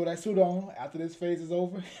we're going to throw that suit on after this phase is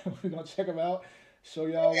over. We're going to check them out, show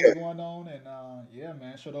y'all what's going on, and yeah,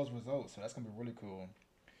 man, show those results. So that's going to be really cool.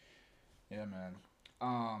 Yeah, man.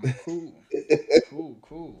 Cool, cool,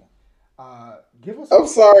 cool. Give us I'm a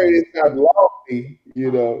sorry it's not lofty,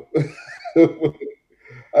 you uh, know.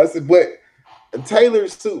 I said, but a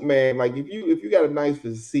tailored suit, man. Like if you got a nice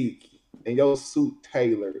physique and your suit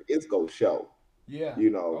tailored, it's gonna show. yeah.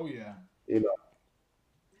 You know, Oh yeah. you know,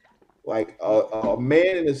 like What a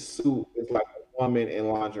man in a suit is like a woman in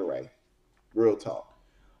lingerie. Real talk.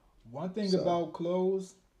 one thing So about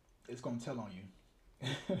clothes, it's gonna tell on you.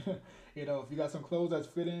 If you got some clothes that's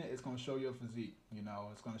fitting, it's gonna show your physique.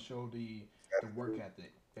 It's gonna show the work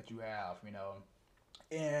ethic that you have.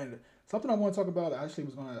 And something I want to talk about, I actually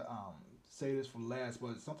was gonna say this for last,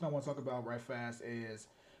 but something I want to talk about right fast is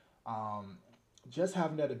um, just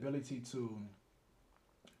having that ability to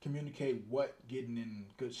communicate what getting in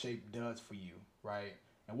good shape does for you, right?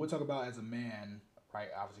 And we'll talk about as a man, right?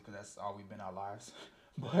 Obviously, because that's all we've been our lives.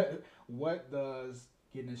 But what does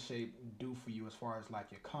getting in shape do for you as far as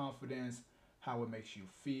like your confidence, how it makes you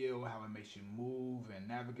feel, how it makes you move and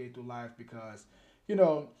navigate through life? Because, you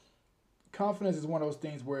know, confidence is one of those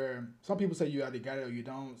things where some people say you either got it or you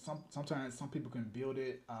don't. Sometimes some people can build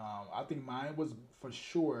it. I think mine was for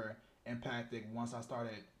sure impacted once I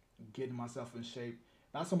started getting myself in shape.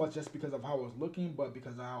 Not so much just because of how I was looking, but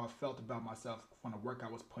because of how I felt about myself from the work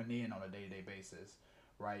I was putting in on a day to day basis,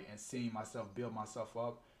 right? And seeing myself build myself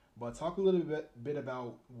up. But talk a little bit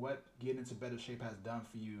about what getting into better shape has done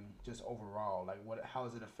for you, just overall. Like, how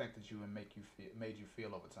has it affected you and made you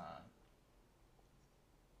feel over time?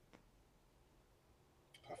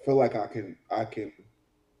 I feel like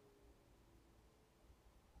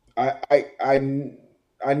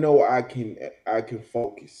I know I can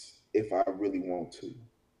focus if I really want to.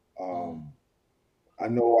 Mm, Um, I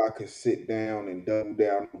know I could sit down and double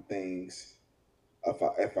down on things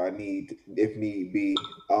if need be.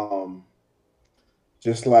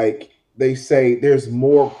 Just like they say, there's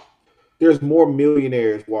more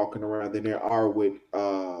millionaires walking around than there are with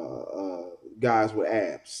guys with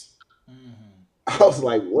abs. mm-hmm, I was mm-hmm.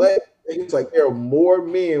 like, what? It's Yeah. like there are more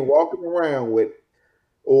men walking around with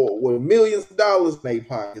millions of dollars in their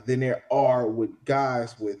pocket than there are with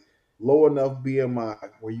guys with low enough BMI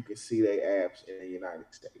where you can see their abs in the United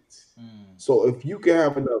States. Mm, So if you can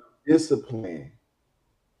have enough discipline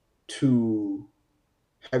to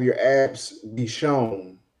have your abs be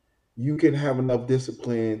shown, you can have enough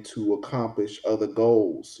discipline to accomplish other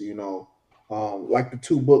goals. Like the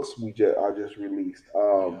two books I just released.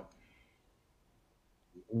 yep.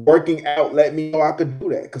 Working out let me know I could do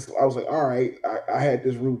that because I was like, all right, I had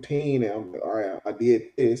this routine and I'm like, all right, I did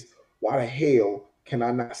this. Why the hell can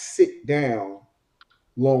I not sit down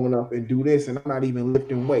long enough and do this? And I'm not even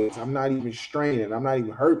lifting weights. I'm not even straining. I'm not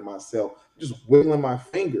even hurting myself. I'm just wiggling my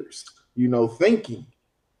fingers, thinking.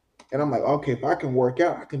 And I'm like, Mm, okay, if I can work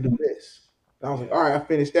out, I can do this. And I was like, yeah. all right, I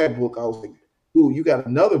finished that book. I was like, ooh, you got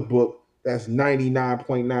another book that's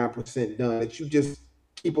 99.9% done that you just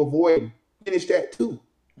keep avoiding. Finish that too,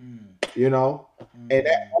 Mm, you know? And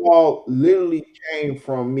that mm, all literally came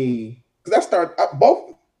from me because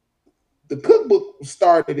both the cookbook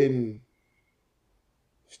started in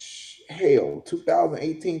hell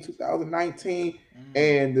 2018, 2019, mm,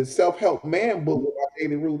 and the self-help man book with my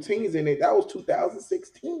daily routines in it, that was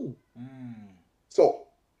 2016. mm, So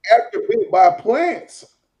after being by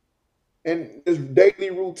plants and this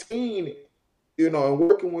daily routine, and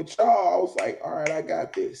working with y'all, I was like, all right, I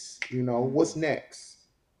got this. What's mm, next?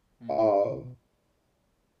 mm, Uh,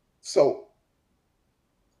 so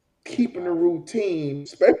that's keeping the powerful. routine,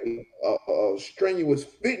 especially a strenuous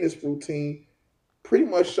fitness routine, pretty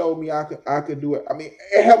much showed me I could do it. I mean,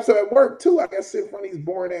 it helps at work too. I got to sit in front of these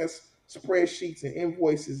boring ass spreadsheets and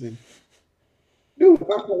invoices and dude, if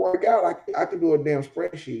I can work out, I can do a damn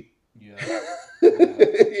spreadsheet. Yep.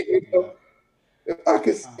 Yep. you know, Yep. if I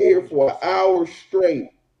can A sit here hundred for an percent. hour straight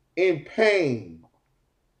in pain,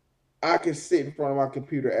 I can sit in front of my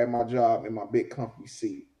computer at my job in my big comfy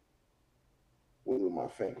seat with my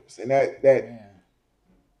fingers, and that Man.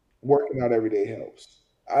 working out every day helps.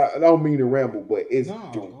 I don't mean to ramble, but it's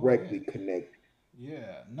No, go directly ahead. connected.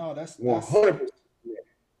 Yeah. No, that's One that's hundred percent.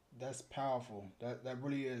 that's powerful. That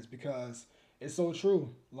really is because it's so true.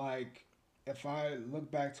 Like if I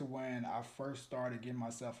look back to when I first started getting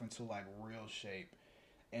myself into like real shape,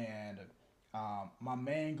 and my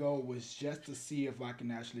main goal was just to see if I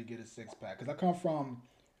can actually get a six pack. Because I come from,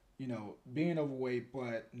 being overweight,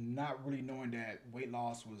 but not really knowing that weight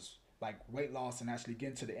loss and actually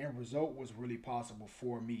getting to the end result was really possible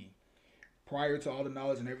for me prior to all the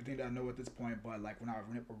knowledge and everything that I know at this point. But like when I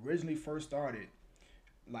originally first started,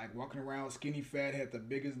 like walking around skinny fat, had the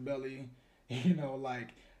biggest belly, like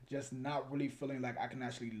just not really feeling like I can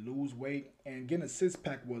actually lose weight. And getting a six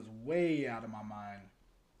pack was way out of my mind.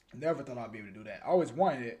 Never thought I'd be able to do that. I always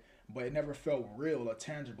wanted it, but it never felt real or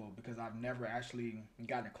tangible because I've never actually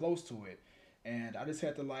gotten close to it. And I just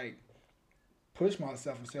had to like push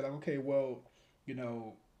myself and say like, okay, well, you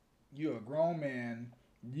know, you're a grown man.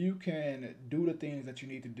 You can do the things that you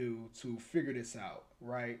need to do to figure this out,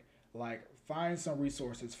 right? Like find some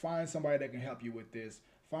resources, find somebody that can help you with this,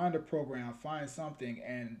 find a program, find something,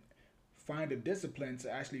 and find the discipline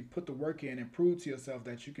to actually put the work in and prove to yourself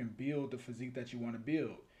that you can build the physique that you want to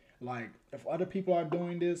build. Like, if other people are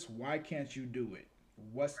doing this, why can't you do it?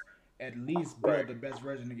 What's at least Right. build the best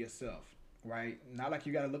version of yourself, right? Not like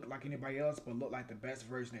you gotta look like anybody else, but look like the best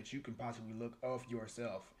version that you can possibly look of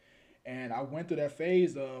yourself. And I went through that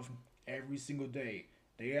phase of every single day,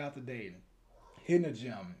 day after day, hitting the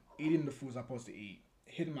gym, eating the foods I'm supposed to eat,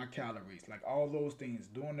 hitting my calories, like all those things,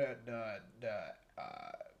 doing the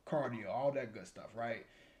cardio, all that good stuff, right?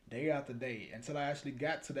 Day after day, until I actually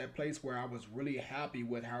got to that place where I was really happy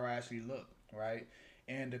with how I actually looked, right?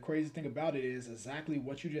 And the crazy thing about it is exactly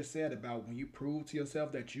what you just said about when you prove to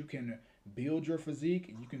yourself that you can build your physique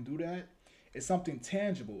and you can do that. It's something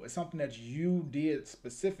tangible. It's something that you did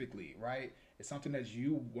specifically, right? It's something that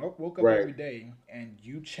you woke up Right. every day and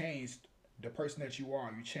you changed the person that you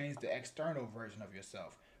are. You changed the external version of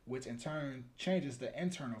yourself, which in turn changes the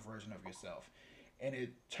internal version of yourself. And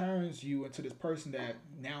it turns you into this person that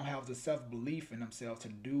now has a self belief in themselves to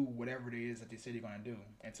do whatever it is that they say they're going to do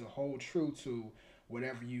and to hold true to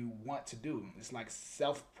whatever you want to do. It's like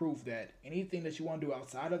self proof that anything that you want to do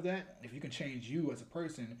outside of that, if you can change you as a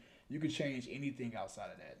person, you can change anything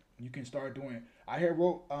outside of that. You can start doing. I had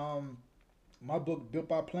wrote my book Built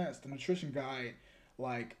by Plants, the nutrition guide,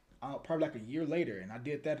 like probably like a year later, and I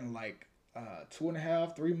did that in like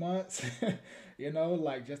 2.5, 3 months. You know,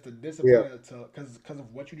 like just the Yeah. discipline to because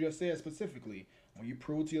of what you just said specifically. When you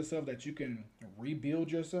prove to yourself that you can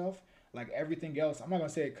rebuild yourself, like everything else, I'm not gonna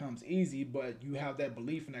say it comes easy, but you have that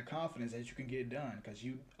belief and that confidence that you can get it done because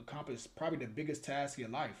you accomplished probably the biggest task of your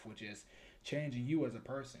life, which is changing you as a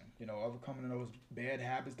person. You know, overcoming those bad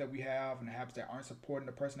habits that we have and the habits that aren't supporting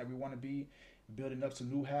the person that we want to be, building up some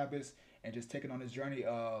new habits, and just taking on this journey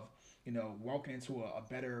of walking into a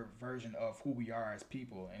better version of who we are as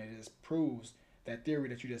people. And it just proves that theory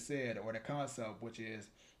that you just said, or the concept, which is,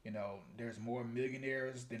 there's more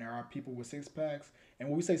millionaires than there are people with six packs. And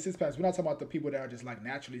when we say six packs, we're not talking about the people that are just like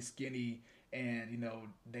naturally skinny and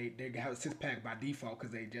they have a six pack by default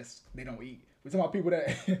because they don't eat. We're talking about people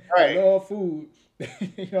that that Right. love food.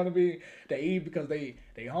 You know what I mean? They eat because they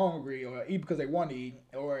hungry or eat because they want to eat.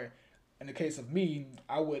 Or in the case of me,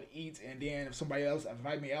 I would eat and then if somebody else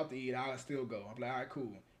invite me out to eat, I would still go. I'm like, all right,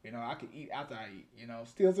 cool. I can eat after I eat.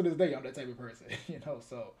 Still to this day, I'm that type of person.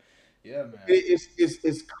 So yeah, man.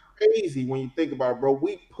 It's crazy when you think about it, bro.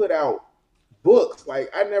 We put out books. Like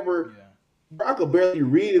I never, Yeah, bro, I could barely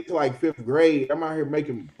read it to like fifth grade. I'm out here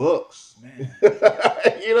making books. you man,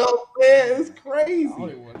 know what I'm saying? It's man. I don't crazy.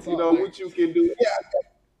 even want to You talk know like, what you can do. Yeah,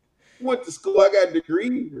 I went to school. I got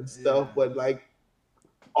degrees and stuff, yeah, but like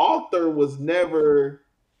author was never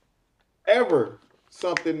ever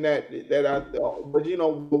something that I thought. But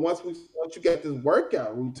but once you get this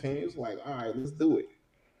workout routine, it's like, all right, let's do it.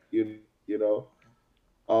 You know.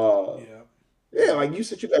 Uh yeah, yeah, yeah, like you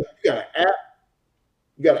said, you got an app,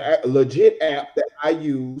 you got a legit app that I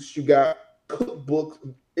use. You got cookbooks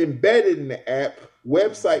embedded in the app,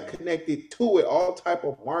 website mm, connected to it, all type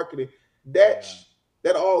of marketing. That yeah,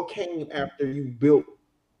 that all came after you built.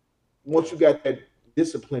 Once yeah, you got that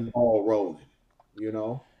discipline ball rolling, you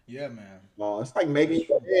know. yeah, man. It's like That's making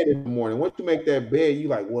your true. bed in the morning. Once you make that bed, you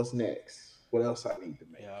like, what's next? What else I need to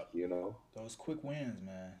make? Yeah, You know? those quick wins,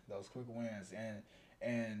 man. Those quick wins, and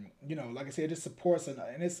like I said, it just supports and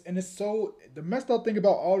it's so the messed up thing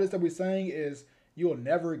about all this that we're saying is you'll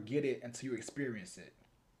never get it until you experience it,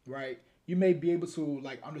 right? You may be able to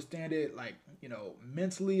like understand it like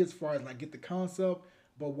mentally as far as like get the concept,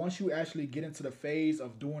 but once you actually get into the phase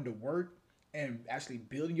of doing the work and actually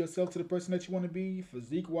building yourself to the person that you want to be,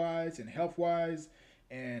 physique wise and health wise,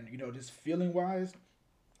 and just feeling wise,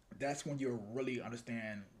 that's when you'll really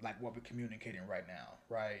understand like what we're communicating right now,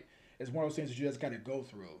 right? It's one of those things that you just got to go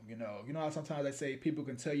through. How sometimes they say people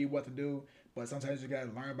can tell you what to do, but sometimes you got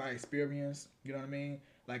to learn by experience. You know what I mean?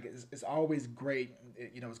 Like it's always great.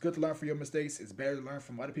 It's good to learn from your mistakes. It's better to learn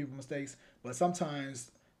from other people's mistakes, but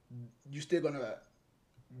sometimes you're still gonna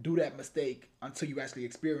do that mistake until you actually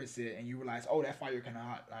experience it and you realize, oh, that fire kind of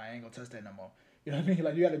hot. I ain't gonna touch that no more. You know what I mean?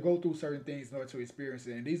 Like you got to go through certain things in order to experience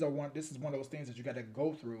it, and this is one of those things that you got to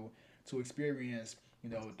go through to experience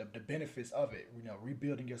the benefits of it.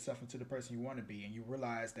 Rebuilding yourself into the person you want to be, and you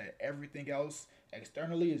realize that everything else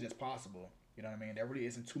externally is just possible. You know what I mean? There really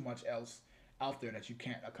isn't too much else out there that you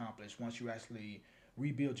can't accomplish once you actually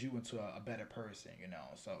rebuild you into a better person.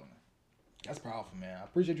 So that's powerful, man. I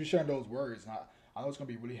appreciate you sharing those words. And I know it's gonna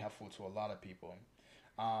be really helpful to a lot of people.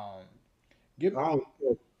 Um, give. I don't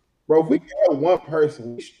know. Bro, if we Mhm. can have one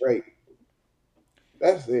person, we straight.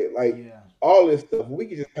 That's it. Like Yeah. all this stuff, we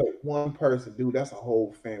can just help one person, dude. That's a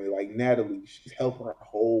whole family. Like Natalie, she's helping her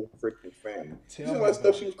whole freaking family. You Tell see me what stuff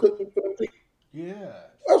about she it. was cooking for them people? Yeah.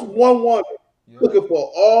 That's one woman Yep. cooking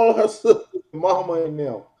for all her sisters, mama, and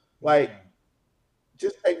them. Like, Yeah.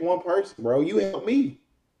 just take one person, bro. You help me.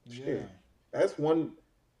 Yeah. Shit. That's one.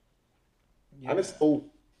 I Yeah. just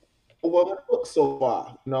hope over the book so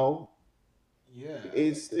far. Yeah.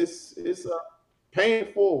 It's paying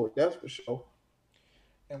it forward. That's for sure.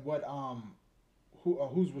 And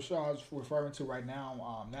who's Rashad's referring to right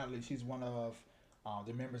now? Natalie, she's one of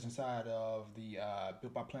the members inside of the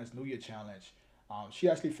Built by Plants New Year Challenge. She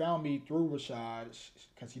actually found me through Rashad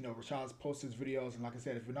because Rashad's posts his videos, and like I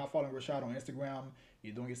said, if you're not following Rashad on Instagram,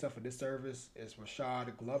 you're doing yourself a disservice. It's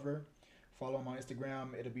Rashad Glover. Follow him on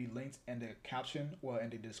Instagram. It'll be linked in the caption, well, in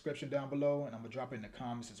the description down below, and I'm gonna drop it in the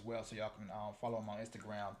comments as well, so y'all can follow him on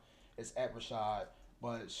Instagram. It's at Rashad.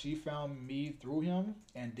 But she found me through him,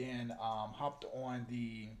 and then hopped on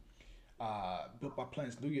the Built by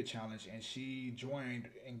Plants New Year Challenge, and she joined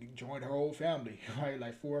her whole family, right?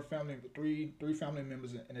 Like three family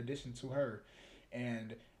members in addition to her,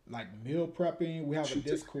 and like meal prepping. She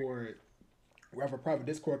took We have a private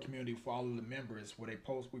Discord community for all of the members where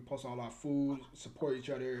we post all our food, support each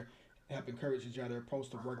other, help encourage each other,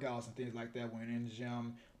 post the workouts and things like that when we're in the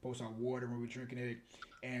gym, post our water when we're drinking it.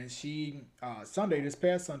 And this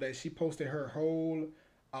past Sunday, she posted her whole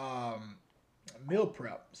um, meal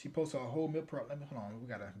prep. She posted a whole meal prep. Let me hold on. We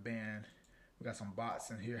got some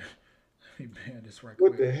bots in here. Let me ban this right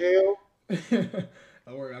what quick. the hell?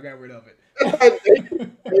 Don't worry, I got rid of Man,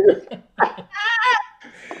 it.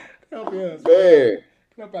 Help us, man.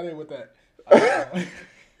 Help out here with that.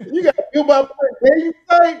 you got to feel my friend. There you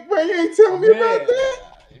think, man. You ain't telling me about man, that.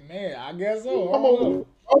 man, I guess so. I I'm don't know.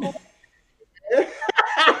 a,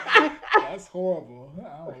 That's horrible.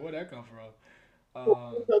 I don't know where that come from.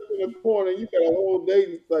 up in the corner. You got a whole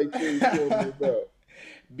dating site you ain't telling me about.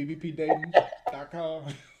 bbpdating.com.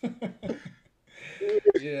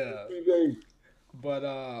 Yeah.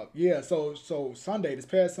 But yeah, so Sunday, this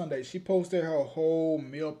past Sunday, she posted her whole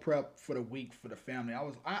meal prep for the week for the family.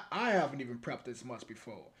 I haven't even prepped this much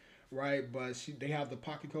before, right? But they have the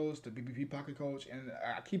pocket coach, the BBP pocket coach, and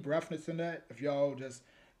I keep referencing that. If y'all just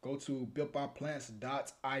go to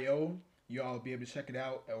builtbyplants.io, y'all be able to check it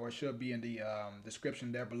out, or it should be in the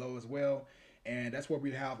description there below as well. And that's where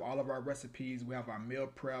we have all of our recipes. We have our meal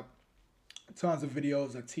prep, tons of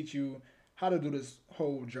videos that teach you how to do this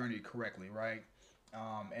whole journey correctly, right?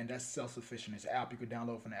 And that's self-sufficient. It's an app you could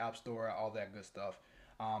download from the App Store, all that good stuff.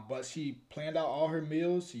 But she planned out all her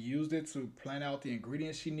meals. She used it to plan out the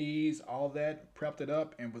ingredients she needs, all that, prepped it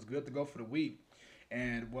up, and was good to go for the week.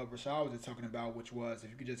 And what Rashad was just talking about, which was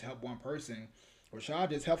if you could just help one person, Rashad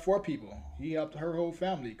just helped four people. He helped her whole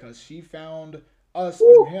family because she found us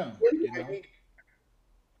through Woo, him, you you make know? me,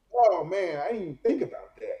 oh man, I didn't even think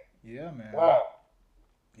about that. Yeah, man. Wow.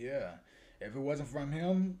 Yeah. If it wasn't from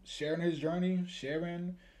him sharing his journey,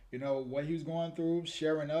 sharing, what he was going through,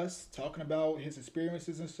 sharing us, talking about his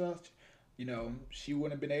experiences and such, she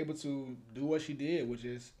wouldn't have been able to do what she did, which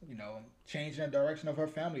is, changing the direction of her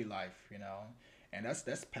family life. And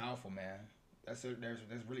that's powerful, man. That's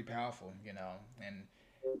really powerful, and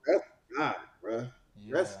That's God, bro.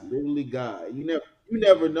 That's yeah, literally God. You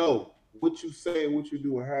never know what you say and what you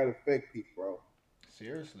do and how it affect people, bro.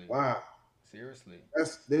 seriously, Wow. seriously.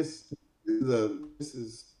 That's this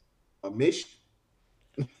is a mission.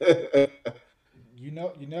 Yeah, You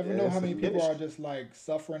never know how it's a many people are ministry. just like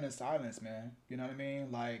suffering in silence, man. You know what I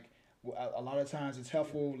mean? Like a lot of times it's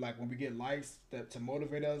helpful, like when we get likes to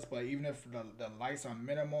motivate us. But even if the likes are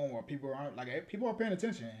minimal or people aren't like people are paying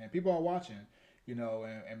attention and people are watching, and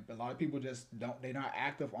a lot of people just don't they're not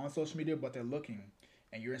active on social media, but they're looking,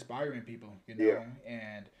 and you're inspiring people, Yeah.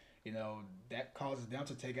 and that causes them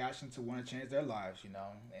to take action to want to change their lives,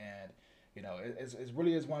 and it's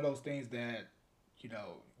really is one of those things that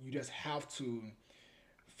you just have to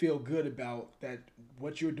feel good about that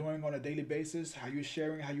what you're doing on a daily basis, how you're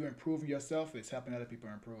sharing, how you're improving yourself, it's helping other people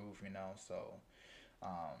improve. So,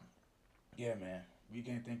 um, yeah, man, we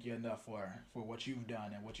can't thank you enough for what you've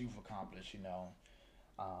done and what you've accomplished.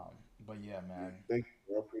 Um, but yeah, Yeah. man, Thank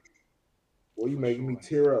you, bro. Appreciate it. Boy, you for making me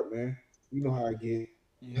sure. tear up, man. You know how I get.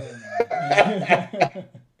 Yeah, man.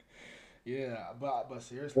 Yeah, but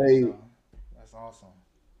seriously Hey, though, that's awesome.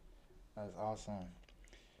 That's awesome.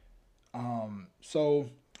 So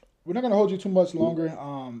we're not gonna hold you too much longer.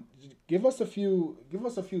 Give us a few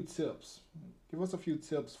tips. Give us a few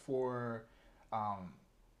tips for, um,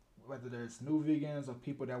 whether there's new vegans or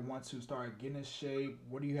people that want to start getting in shape.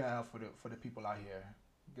 What do you have for the people out here?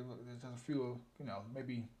 There's just a few,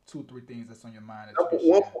 maybe two, three things that's on your mind that you can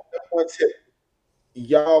one, share. one tip.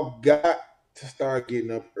 Y'all got to start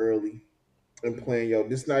getting up early and Mm, playing. Yo,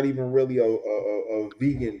 this not even really a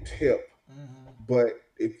vegan tip, mm-hmm, but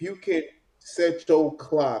if you can set your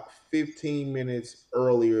clock 15 minutes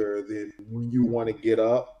earlier than when you want to get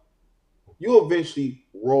up, you'll eventually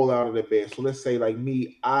roll out of the bed. So let's say, like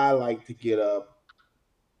me, I like to get up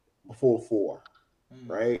before 4, mm,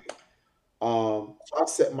 right? So I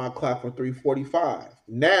set my clock for 3:45.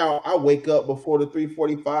 Now I wake up before the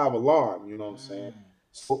 3:45 alarm. You know what I'm saying? mm,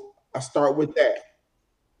 So I start with that.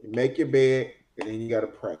 You make your bed, and then you got to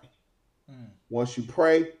pray. mm, Once you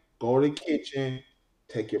pray, go to the kitchen,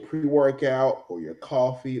 take your pre workout or your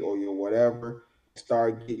coffee or your whatever,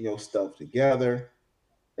 start getting your stuff together,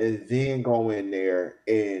 and then go in there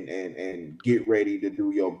and get ready to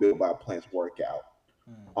do your Build by Plants workout.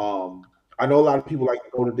 mm, Um, I know a lot of people like to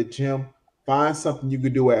go to the gym. Find something you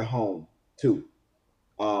could do at home too.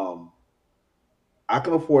 Um, I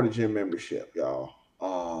can afford a gym membership, y'all.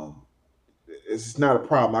 It's not a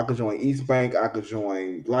problem. I could join East Bank. I could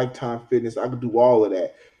join Lifetime Fitness. I could do all of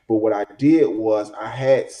that. But what I did was I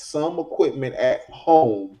had some equipment at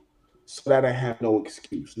home so that I have no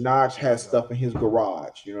excuse. Notch there you has go. stuff in his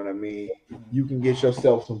garage. You know what I mean? You Mm, can get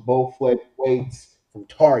yourself some Bowflex weights from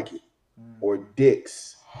Target or mm,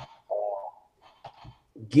 Dick's.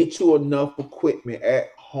 Get you enough equipment at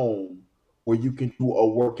home where you can do a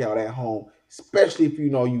workout at home, especially if you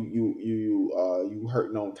know you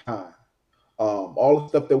hurting on time. All the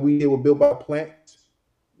stuff that we did with Built by Plants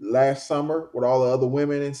last summer with all the other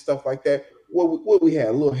women and stuff like that. What we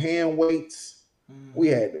had? Little hand weights. We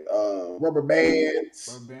mm-hmm. had rubber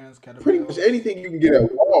bands. Rubber bands, Pretty much kettlebells. anything you can get at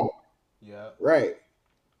Walmart. Yep. Right.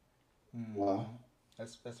 Uh, Mm-hmm.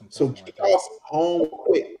 That's so important get right there. y'all some home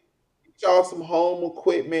equipment. Get y'all some home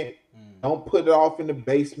equipment. Mm, Don't put it off in the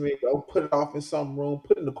basement. Don't put it off in some room.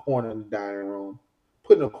 Put it in the corner in the dining room.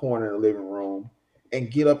 Put it in the corner in the living room.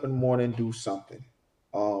 And get up in the morning and do something.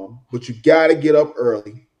 But you gotta get up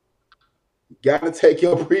early. You gotta take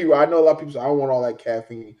your pre. I know a lot of people say I don't want all that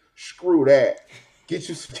caffeine. Screw that. Get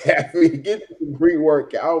you some caffeine. Get you some pre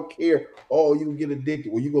workout. I don't care. Oh, you get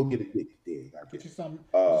addicted. Well, you gonna get addicted then. get Goddamn. you some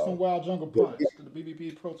get you Uh, some Wild Jungle but Punch, the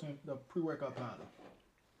BBP protein, the pre workout powder.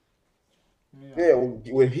 Yeah. yeah,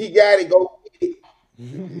 when he got it, go get it.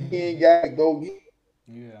 If he ain't got it, go get it.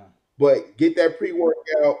 Yeah. But get that pre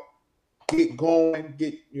workout, get going,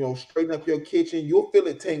 get straighten up your kitchen. You'll feel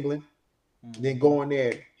it tingling. Then Mm-hmm. go in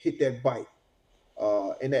there, and hit that bike.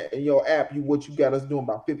 In your app, what you got us doing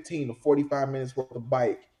about 15 to 45 minutes worth of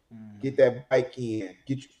bike. Get Mm-hmm. that bike in.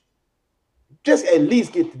 Get you just at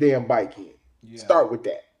least get the damn bike in. Yeah. Start with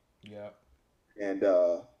that. Yep. And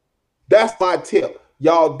that's my tip.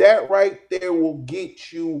 Y'all, that right there will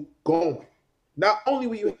get you going. Not only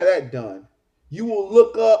will you have that done, you will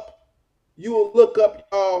look up,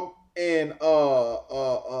 y'all, and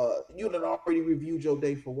you done already reviewed your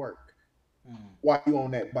day for work Mm. while you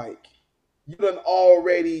on that bike. You done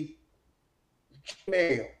already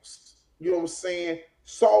mails. You know what I'm saying?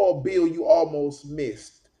 Saw a bill you almost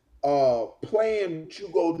missed. Plan what you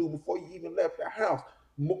go do before you even left the house.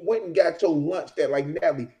 Went and got your lunch that like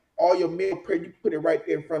Natalie. All your meal prep, you put it right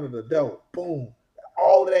there in front of the door. Boom.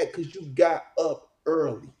 All of that because you got up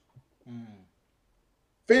early. Mm.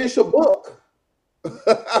 Finish a book.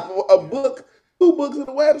 A Yeah. book, 2 books on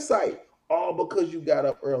the website. All because you got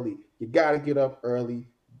up early. You gotta get up early. You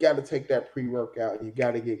gotta take that pre-workout. You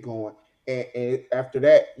gotta get going. And after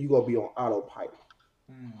that, you gonna be on autopilot.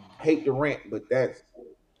 Mm. Hate to rant, but that's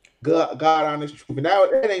God honest truth. And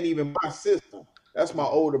that ain't even my system. That's my Yeah.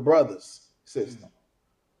 older brother's Mm. system.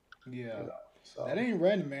 Yeah. You know. That So ain't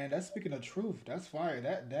random, man. That's speaking of truth. That's fire.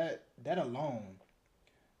 That alone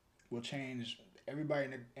will change everybody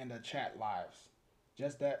in the chat lives.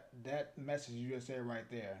 Just that message you just said right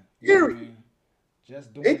there. You know what I period. mean?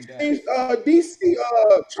 Just It doing that. changed DC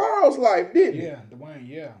Charles' life, didn't it? Yeah, Dwayne.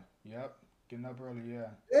 Yeah. Yep. Getting up early. Yeah.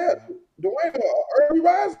 Yeah, Yep. Dwayne early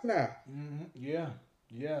rise now. Yeah.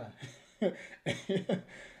 Yeah.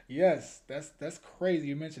 Yes. That's crazy.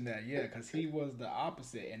 You mentioned that. Yeah, because he was the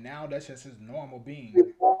opposite, and now that's just his normal He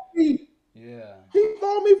being. told me, Yeah. he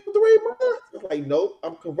told me for 3 months. I was like, nope,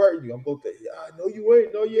 I'm converting you. I'm going to, I know you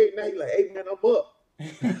ain't. No, you ain't. Now he's like, hey, man, I'm up.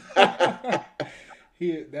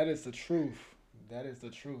 That is the truth. That is the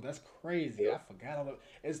truth. That's crazy. Yeah. I forgot all of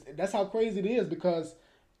it's that's how crazy it is because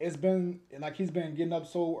it's been like he's been getting up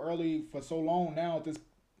so early for so long now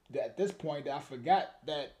at this point that I forgot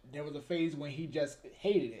that there was a phase when he just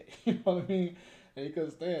hated it. You know what I mean? And he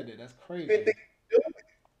couldn't stand it. That's Didn't crazy. think you do it.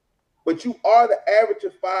 But you are the average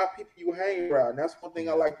of five people you hang around. That's one thing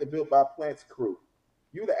I Yeah. like to build by Plants Crew.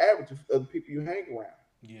 You're the average of the people you hang around.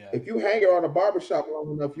 Yeah. If you hang around a barbershop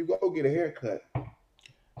long enough, you go get a haircut.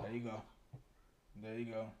 There you go. There you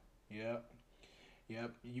go. Yep.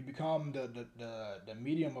 Yep, you become the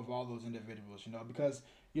medium of all those individuals, you know, because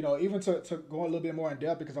even to go a little bit more in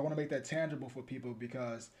depth because I want to make that tangible for people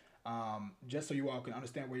because just so you all can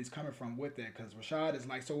understand where he's coming from with that because Rashad is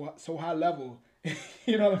like so high level,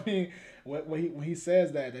 you know what I mean? When he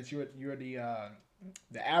says that you're the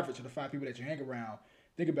average of the five people that you hang around,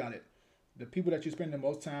 think about it. The people that you spend the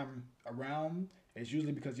most time around is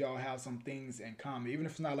usually because y'all have some things in common, even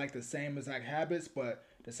if it's not like the same exact habits, but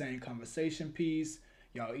the same conversation piece.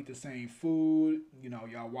 Y'all eat the same food,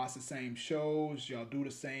 y'all watch the same shows, y'all do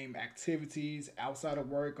the same activities outside of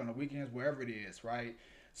work on the weekends, wherever it is, right?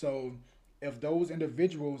 So if those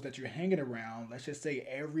individuals that you're hanging around, let's just say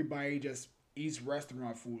everybody just eats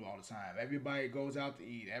restaurant food all the time, everybody goes out to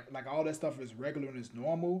eat, like all that stuff is regular and is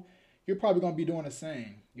normal, you're probably gonna be doing the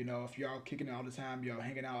same. If y'all kicking it all the time, y'all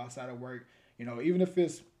hanging out outside of work, even if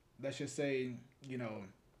it's let's just say, you know,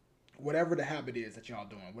 whatever the habit is that y'all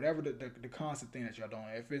doing, whatever the constant thing that y'all doing,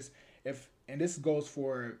 if and this goes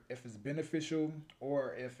for if it's beneficial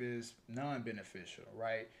or if it's non-beneficial,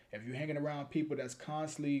 right? If you're hanging around people that's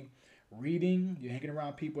constantly reading, you're hanging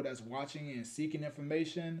around people that's watching and seeking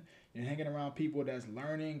information, you're hanging around people that's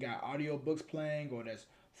learning, got audio books playing, or that's,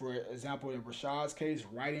 for example, in Rashad's case,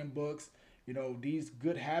 writing books, these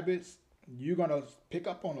good habits, you're gonna pick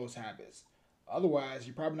up on those habits. Otherwise,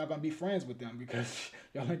 you're probably not going to be friends with them because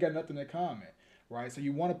y'all ain't got nothing in common, right? So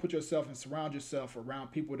you want to put yourself and surround yourself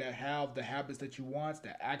around people that have the habits that you want,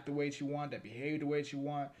 that act the way that you want, that behave the way that you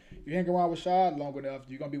want. You hang around with Shad long enough,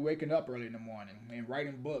 you're going to be waking up early in the morning and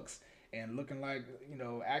writing books and looking like,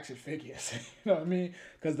 action figures. You know what I mean?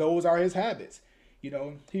 Because those are his habits.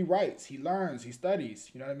 He writes, he learns, he studies.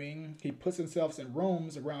 You know what I mean? He puts himself in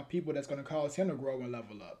rooms around people that's going to cause him to grow and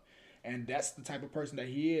level up. And that's the type of person that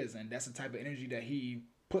he is, and that's the type of energy that he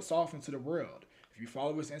puts off into the world. If you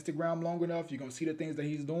follow his Instagram long enough, you're gonna see the things that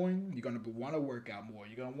he's doing. You're gonna want to work out more.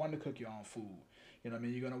 You're gonna want to cook your own food. You know what I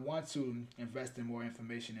mean? You're gonna want to invest in more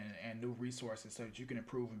information and new resources so that you can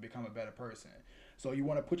improve and become a better person. So you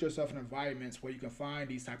want to put yourself in environments where you can find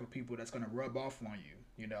these type of people that's gonna rub off on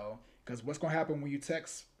you. Because what's gonna happen when you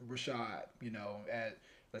text Rashad, at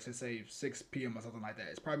let's just say 6 p.m. or something like that.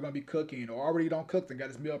 It's probably gonna be cooking or already don't cook and got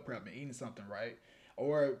his meal prep and eating something, right?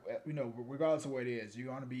 Or regardless of what it is, you're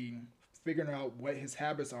gonna be figuring out what his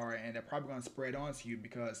habits are, and they're probably gonna spread onto you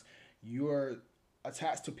because you're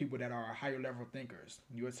attached to people that are higher level thinkers.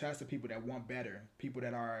 You're attached to people that want better, people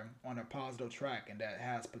that are on a positive track and that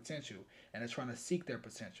has potential and are trying to seek their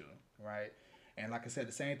potential, right? And like I said,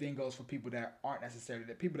 the same thing goes for people that aren't necessarily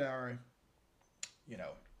the people that are, you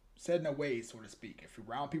know, set in their ways, so to speak. If you're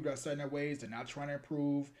around people that are set in their ways, they're not trying to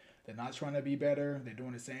improve, they're not trying to be better, they're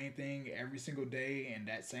doing the same thing every single day, and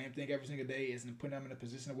that same thing every single day isn't putting them in a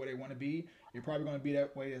position of where they want to be, you're probably going to be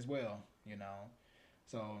that way as well.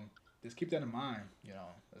 So just keep that in mind.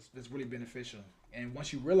 That's really beneficial. And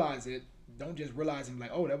once you realize it, don't just realize it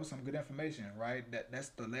like, oh, that was some good information, right? That's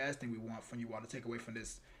the last thing we want from you all to take away from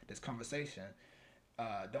this conversation.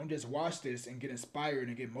 Don't just watch this and get inspired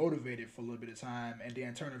and get motivated for a little bit of time and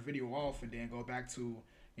then turn the video off and then go back to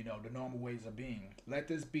the normal ways of being. Let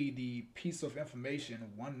this be the piece of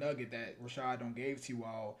information, one nugget that Rashad don't gave to you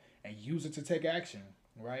all, and use it to take action,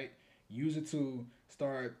 right? Use it to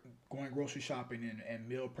start going grocery shopping and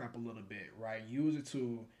meal prep a little bit, right? Use it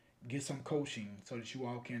to get some coaching so that you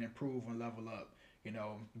all can improve and level up.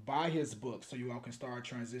 Buy his book so you all can start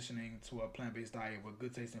transitioning to a plant-based diet with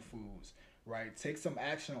good tasting foods, right? Take some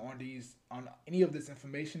action on any of this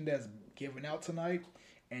information that's given out tonight,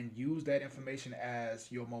 and use that information as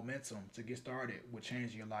your momentum to get started with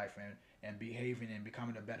changing your life and behaving and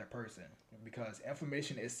becoming a better person. Because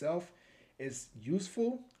information itself is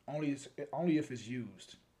useful only if it's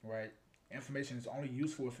used, right? Information is only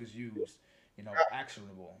useful if it's used.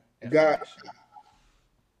 Actionable God, information.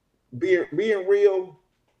 being real,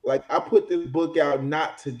 like I put this book out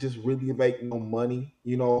not to just really make no money,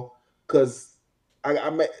 because I'm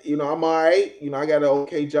all right, I got an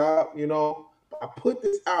okay job. But I put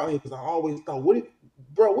this out here because I always thought, what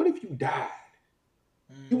if you died?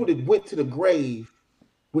 You would Mm, have went to the grave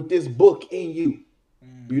with this book in you.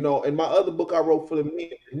 You Mm. know, in my other book I wrote for the men,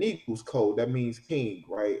 the Negus code, that means king,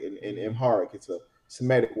 right? In Mm. Amharic, it's a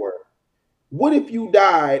Semitic word. What if you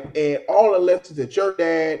died and all the lessons that your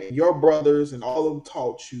dad and your brothers and all of them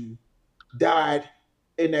taught you died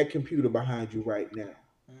in that computer behind you right now?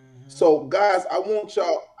 Mm-hmm. So, guys, I want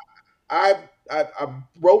y'all. I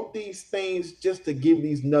wrote these things just to give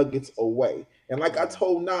these nuggets away. And like I Yeah.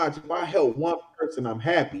 told Naj, if I help one person, I'm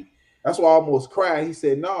happy. That's why I almost cried. He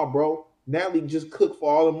said, "Nah, bro, Natalie just cooked for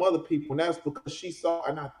all them other people, and that's because she saw."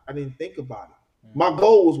 And I didn't think about it. My Mm-hmm.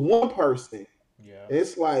 goal was one person. Yeah.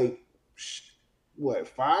 It's like what,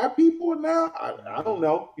 5 people now? I don't Mm-hmm.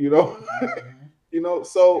 know. You know, Mm-hmm. you know.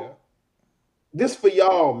 So Yeah. this for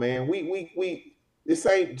y'all, man. We this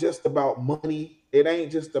ain't just about money. It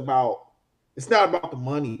ain't just about it's not about the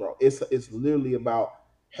money, bro. It's literally about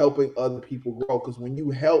helping other people grow. Because when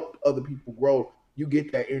you help other people grow, you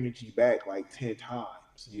get that energy back like 10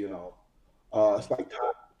 times, you Yeah. know. Yeah. It's like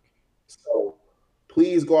time. So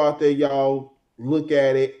please go out there, y'all. Look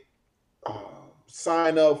at it.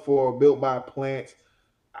 Sign up for Built by Plants.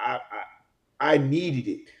 I needed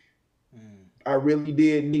it. Mm. I really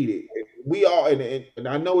did need it. We all, and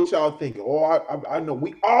I know what y'all thinking. Oh, I know.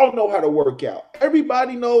 We all know how to work out.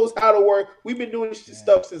 Everybody knows how to work. We've been doing this Yeah.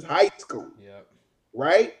 stuff since high school, Yep.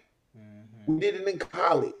 right? Mm-hmm. We did it in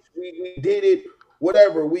college. We did it,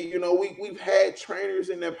 whatever. We've had trainers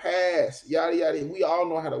in the past, yada yada. We all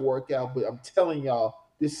know how to work out, but I'm telling y'all,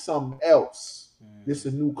 this is something else. This is a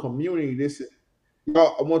Mm-hmm. new community. This is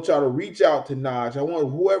y'all. I want y'all to reach out to Naj. I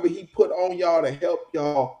want whoever he put on y'all to help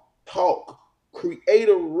y'all talk, create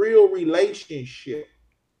a real relationship.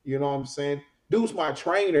 You know what I'm saying? Dude's my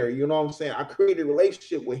trainer. You know what I'm saying? I created a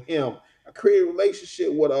relationship with him. I created a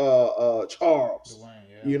relationship with Charles. Dwayne.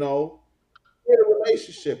 Yeah. You know, create a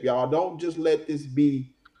relationship, y'all. Don't just let this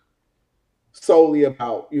be solely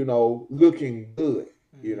about looking good.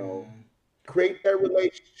 You know, Mm-hmm. create that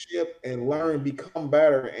relationship and learn, become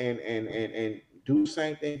better, and do the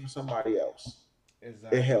same thing for somebody else. It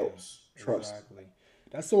Exactly. helps. Trust. Exactly.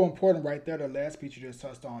 That's so important right there. The last piece you just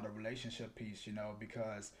touched on, the relationship piece,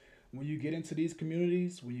 because when you get into these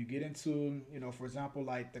communities, when you get into, for example,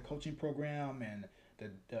 like the coaching program and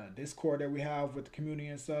the Discord that we have with the community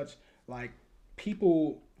and such, like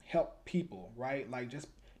people help people, right? Like just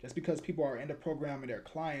because people are in the program and they're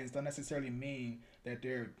clients don't necessarily mean that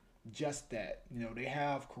they're just that. They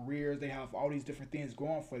have careers, they have all these different things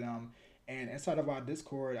going for them, and inside of our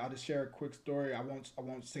Discord, I'll just share a quick story. I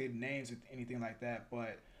won't say names or anything like that,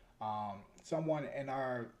 but someone in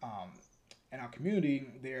our community,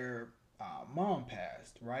 their mom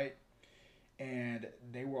passed, right? And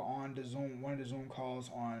they were on the Zoom, one of the Zoom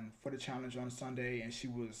calls on for the challenge on Sunday, and she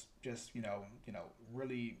was just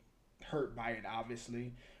really hurt by it,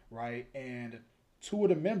 obviously, right? And two of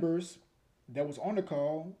the members that was on the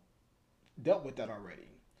call dealt with that already.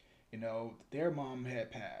 Their mom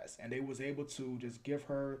had passed, and they was able to just give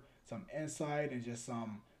her some insight and just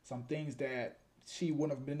some things that she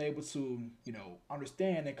wouldn't have been able to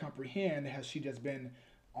understand and comprehend had she just been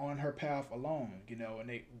on her path alone. And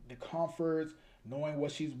the comforts, knowing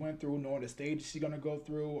what she's went through, knowing the stages she's gonna go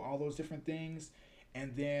through, all those different things,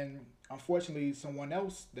 and then unfortunately someone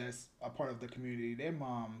else that's a part of the community, their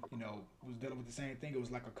mom was dealing with the same thing. It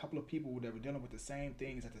was like a couple of people that were dealing with the same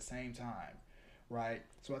things at the same time, right?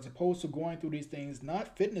 So as opposed to going through these things,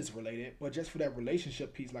 not fitness related, but just for that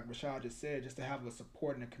relationship piece, like Rashad just said, just to have a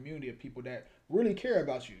support in a community of people that really care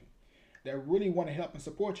about you, that really want to help and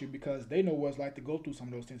support you because they know what it's like to go through some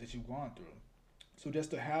of those things that you've gone through. So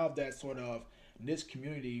just to have that sort of niche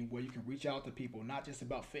community where you can reach out to people, not just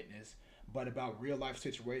about fitness, but about real life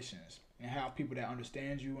situations, and have people that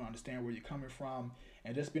understand you, understand where you're coming from,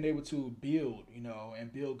 and just being able to build,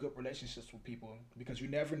 and build good relationships with people because you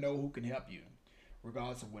never know who can help you,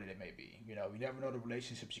 regardless of what it may be. You never know the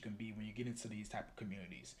relationships you can be when you get into these type of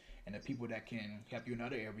communities and the people that can help you in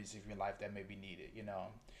other areas of your life that may be needed.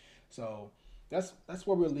 So that's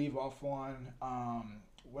what we'll leave off on.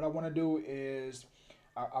 What I want to do is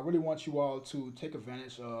I really want you all to take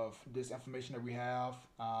advantage of this information that we have.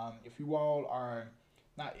 If you all are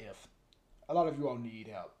not if a lot of you all need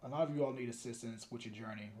help. A lot of you all need assistance with your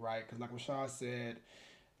journey, right? Because like Rashad said,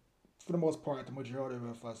 for the most part, the majority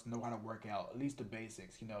of us know how to work out, at least the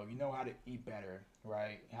basics. You know how to eat better,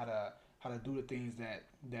 right? How to do the things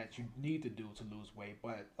that you need to do to lose weight,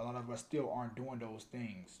 but a lot of us still aren't doing those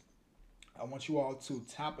things. I want you all to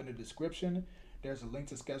tap in the description. There's a link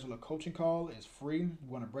to schedule a coaching call. It's free.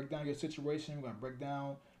 We're going to break down your situation. We're going to break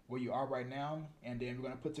down where you are right now, and then we're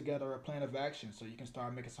going to put together a plan of action so you can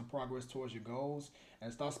start making some progress towards your goals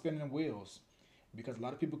and start spinning the wheels. because a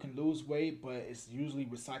lot of people can lose weight, but it's usually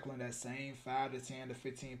recycling that same 5 to 10 to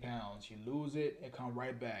 15 pounds. You lose it, it come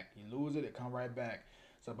right back. You lose it, it come right back.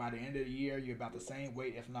 So by the end of the year, you're about the same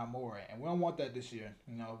weight, if not more. And we don't want that this year.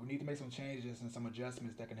 We need to make some changes and some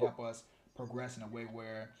adjustments that can help us progress in a way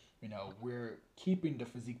where we're keeping the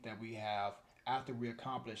physique that we have after we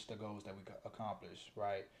accomplish the goals that we accomplish,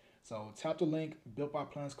 right? So tap the link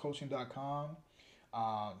builtbyplanscoaching.com.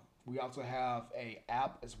 We also have a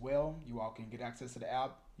app as well. You all can get access to the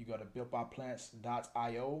app. You go to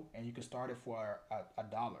builtbyplants.io and you can start it for a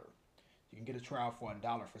dollar. You can get a trial for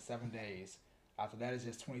 $1 for 7 days. After that, it's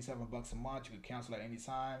just $27 a month. You can cancel at any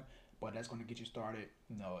time, but that's going to get you started.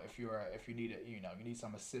 If you need you need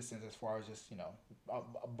some assistance as far as just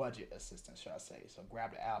a budget assistance, should I say? So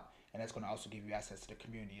grab the app, and that's going to also give you access to the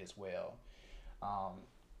community as well.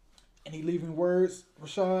 Any leaving words,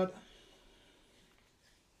 Rashad?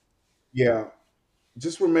 Yeah,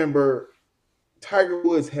 just remember Tiger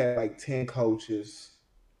Woods had like 10 coaches.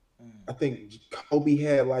 Mm. I think Kobe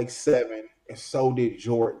had like 7, and so did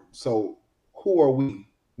Jordan. So who are we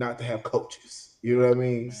not to have coaches? You know what I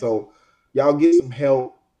mean? Man, So y'all get some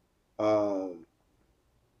help. Um,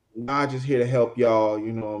 not just here to help y'all.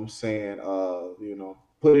 You know what I'm saying?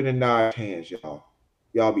 Put it in Nod's hands, y'all.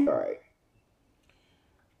 Y'all be all right.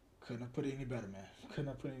 couldn't have put it any better, man. Couldn't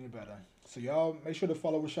have put it any better. So y'all make sure to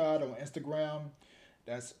follow Rashad on Instagram.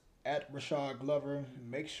 That's at Rashad Glover.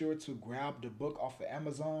 Make sure to grab the book off of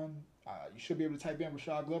Amazon. You should be able to type in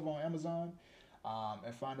Rashad Glover on Amazon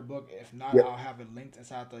and find the book. If not, Yep. I'll have it linked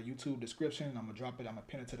inside the YouTube description. I'm gonna drop it. I'm gonna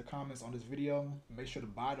pin it to the comments on this video. Make sure to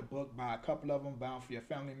buy the book. Buy a couple of them. Buy them for your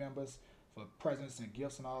family members for presents and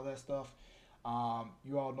gifts and all that stuff.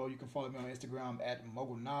 You all know you can follow me on Instagram at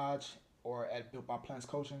Mogul Naj or at Built by Plants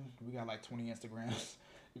Coaching. We got like 20 Instagrams.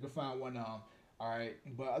 You can find one. All right.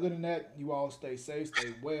 But other than that, you all stay safe,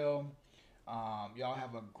 stay well. Y'all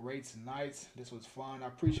have a great night. This was fun. I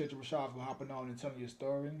appreciate you, Rashad, for hopping on and telling your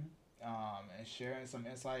story and sharing some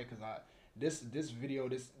insight. Because this video,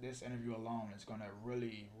 this interview alone is gonna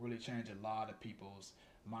really change a lot of people's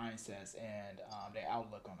mindsets and their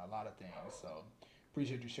outlook on a lot of things. So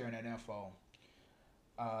appreciate you sharing that info.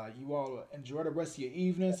 You all enjoy the rest of your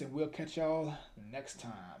evenings, and we'll catch y'all next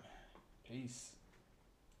time. Peace.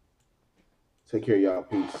 Take care, y'all.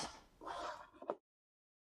 Peace.